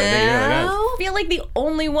 I think he really does. I feel like the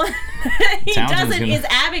only one he doesn't is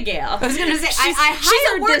Abigail. I was going to say, she's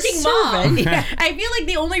a working mom. Yeah. I feel like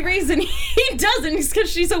the only reason he doesn't is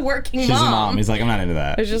because she's a working mom. She's a mom. He's like, I'm not into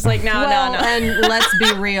that. It's just like, no. And let's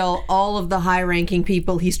be real, all of the high-ranking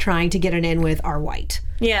people he's trying to get an in with are white.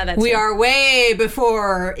 Yeah, we are way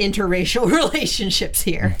before interracial relationships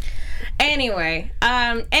here. Anyway,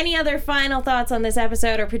 any other final thoughts on this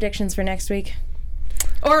episode or predictions for next week?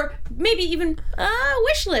 Or maybe even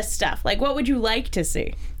wish list stuff. Like, what would you like to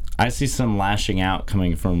see? I see some lashing out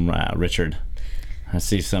coming from Richard. I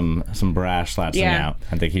see some brash lashing out.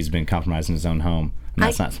 I think he's been compromised in his own home. And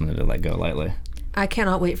that's not something to let go lightly. I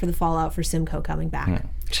cannot wait for the fallout for Simcoe coming back. Yeah.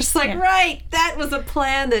 Just like, right, that was a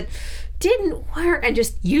plan that didn't work. And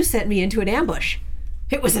just, you sent me into an ambush.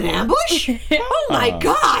 It was an ambush? Oh my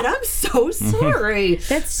God, I'm so sorry.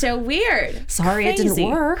 That's so weird. Sorry it didn't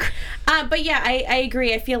work. But yeah, I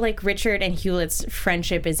agree. I feel like Richard and Hewlett's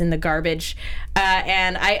friendship is in the garbage.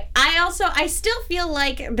 And I still feel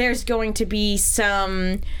like there's going to be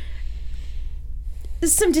some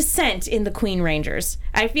dissent in the Queen Rangers.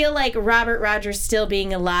 I feel like Robert Rogers still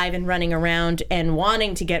being alive and running around and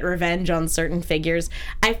wanting to get revenge on certain figures,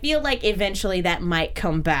 I feel like eventually that might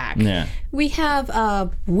come back. Yeah. We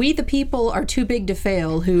have We the People Are Too Big to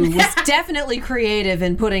Fail, who was definitely creative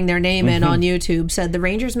in putting their name in on YouTube, said the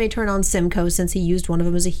Rangers may turn on Simcoe since he used one of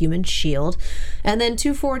them as a human shield. And then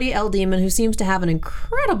 240 L Demon, who seems to have an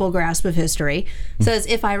incredible grasp of history, says,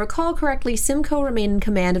 if I recall correctly, Simcoe remained in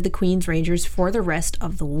command of the Queen's Rangers for the rest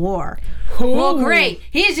of the war. Ooh. Well, great.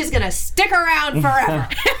 He's just going to stick around forever.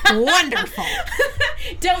 Wonderful.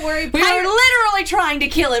 Don't worry. We were literally trying to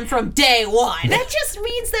kill him from day one. That just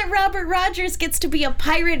means that Robert Rogers gets to be a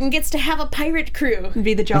pirate and gets to have a pirate crew.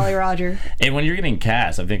 Be the Jolly Roger. And when you're getting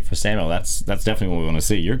cast, I think for Samuel, that's definitely what we want to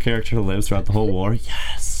see. Your character lives throughout the whole war.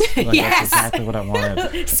 Yes. Like, yes. That's exactly what I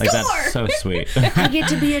wanted. Score! Like, that's so sweet. I get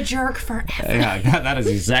to be a jerk forever. Yeah, that is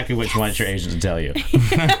exactly what you want your agent to tell you.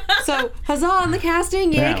 So, huzzah on the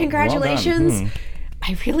casting. Yay, congratulations. Well,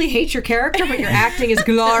 I really hate your character, but your acting is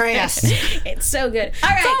glorious. It's so good. All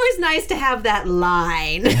right. It's always nice to have that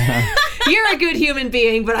line. You're a good human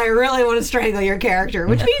being, but I really want to strangle your character,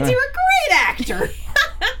 which means you're a great actor.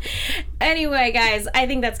 Anyway, guys, I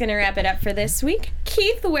think that's going to wrap it up for this week.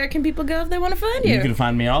 Keith, where can people go if they want to find you? You can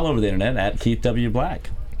find me all over the internet at Keith W. Black.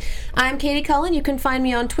 I'm Katie Cullen. You can find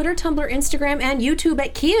me on Twitter, Tumblr, Instagram, and YouTube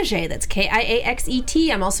at Kiaxet. That's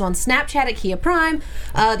Kiaxet. I'm also on Snapchat at Kia Prime.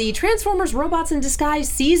 The Transformers Robots in Disguise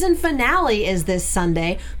season finale is this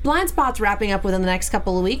Sunday. Blind Spot's wrapping up within the next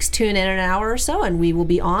couple of weeks. Tune in an hour or so, and we will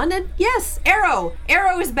be on. And yes, Arrow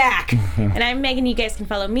is back. And I'm Megan. You guys can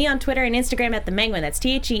follow me on Twitter and Instagram at The Menguin. That's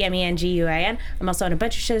TheMenguin. I'm also on a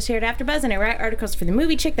bunch of shows here at AfterBuzz, and I write articles for The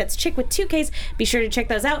Movie Chick. That's Chick with 2 Ks. Be sure to check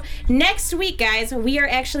those out. Next week, guys, we are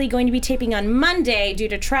actually going to be taping on Monday due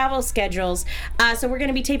to travel schedules. So we're going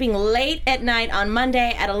to be taping late at night on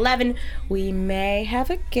Monday at 11. We may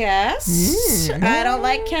have a guest. I don't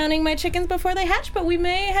like counting my chickens before they hatch, but we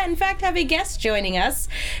may in fact have a guest joining us.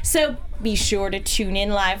 So be sure to tune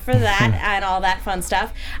in live for that and all that fun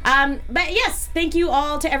stuff. But yes, thank you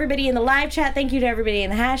all to everybody in the live chat. Thank you to everybody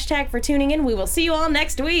in the hashtag for tuning in. We will see you all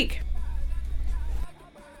next week.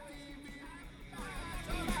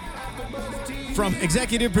 From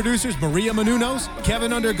executive producers Maria Menounos,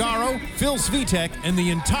 Kevin Undergaro, Phil Svitek, and the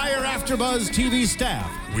entire AfterBuzz TV staff,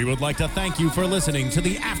 we would like to thank you for listening to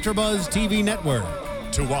the AfterBuzz TV network.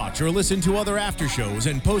 To watch or listen to other after shows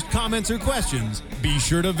and post comments or questions, be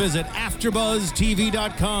sure to visit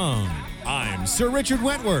AfterBuzzTV.com. I'm Sir Richard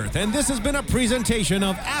Wentworth, and this has been a presentation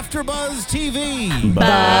of AfterBuzz TV.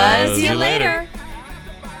 Buzz you later.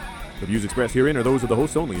 The views expressed herein are those of the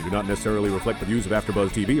hosts only and do not necessarily reflect the views of AfterBuzz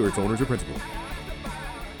TV or its owners or principals.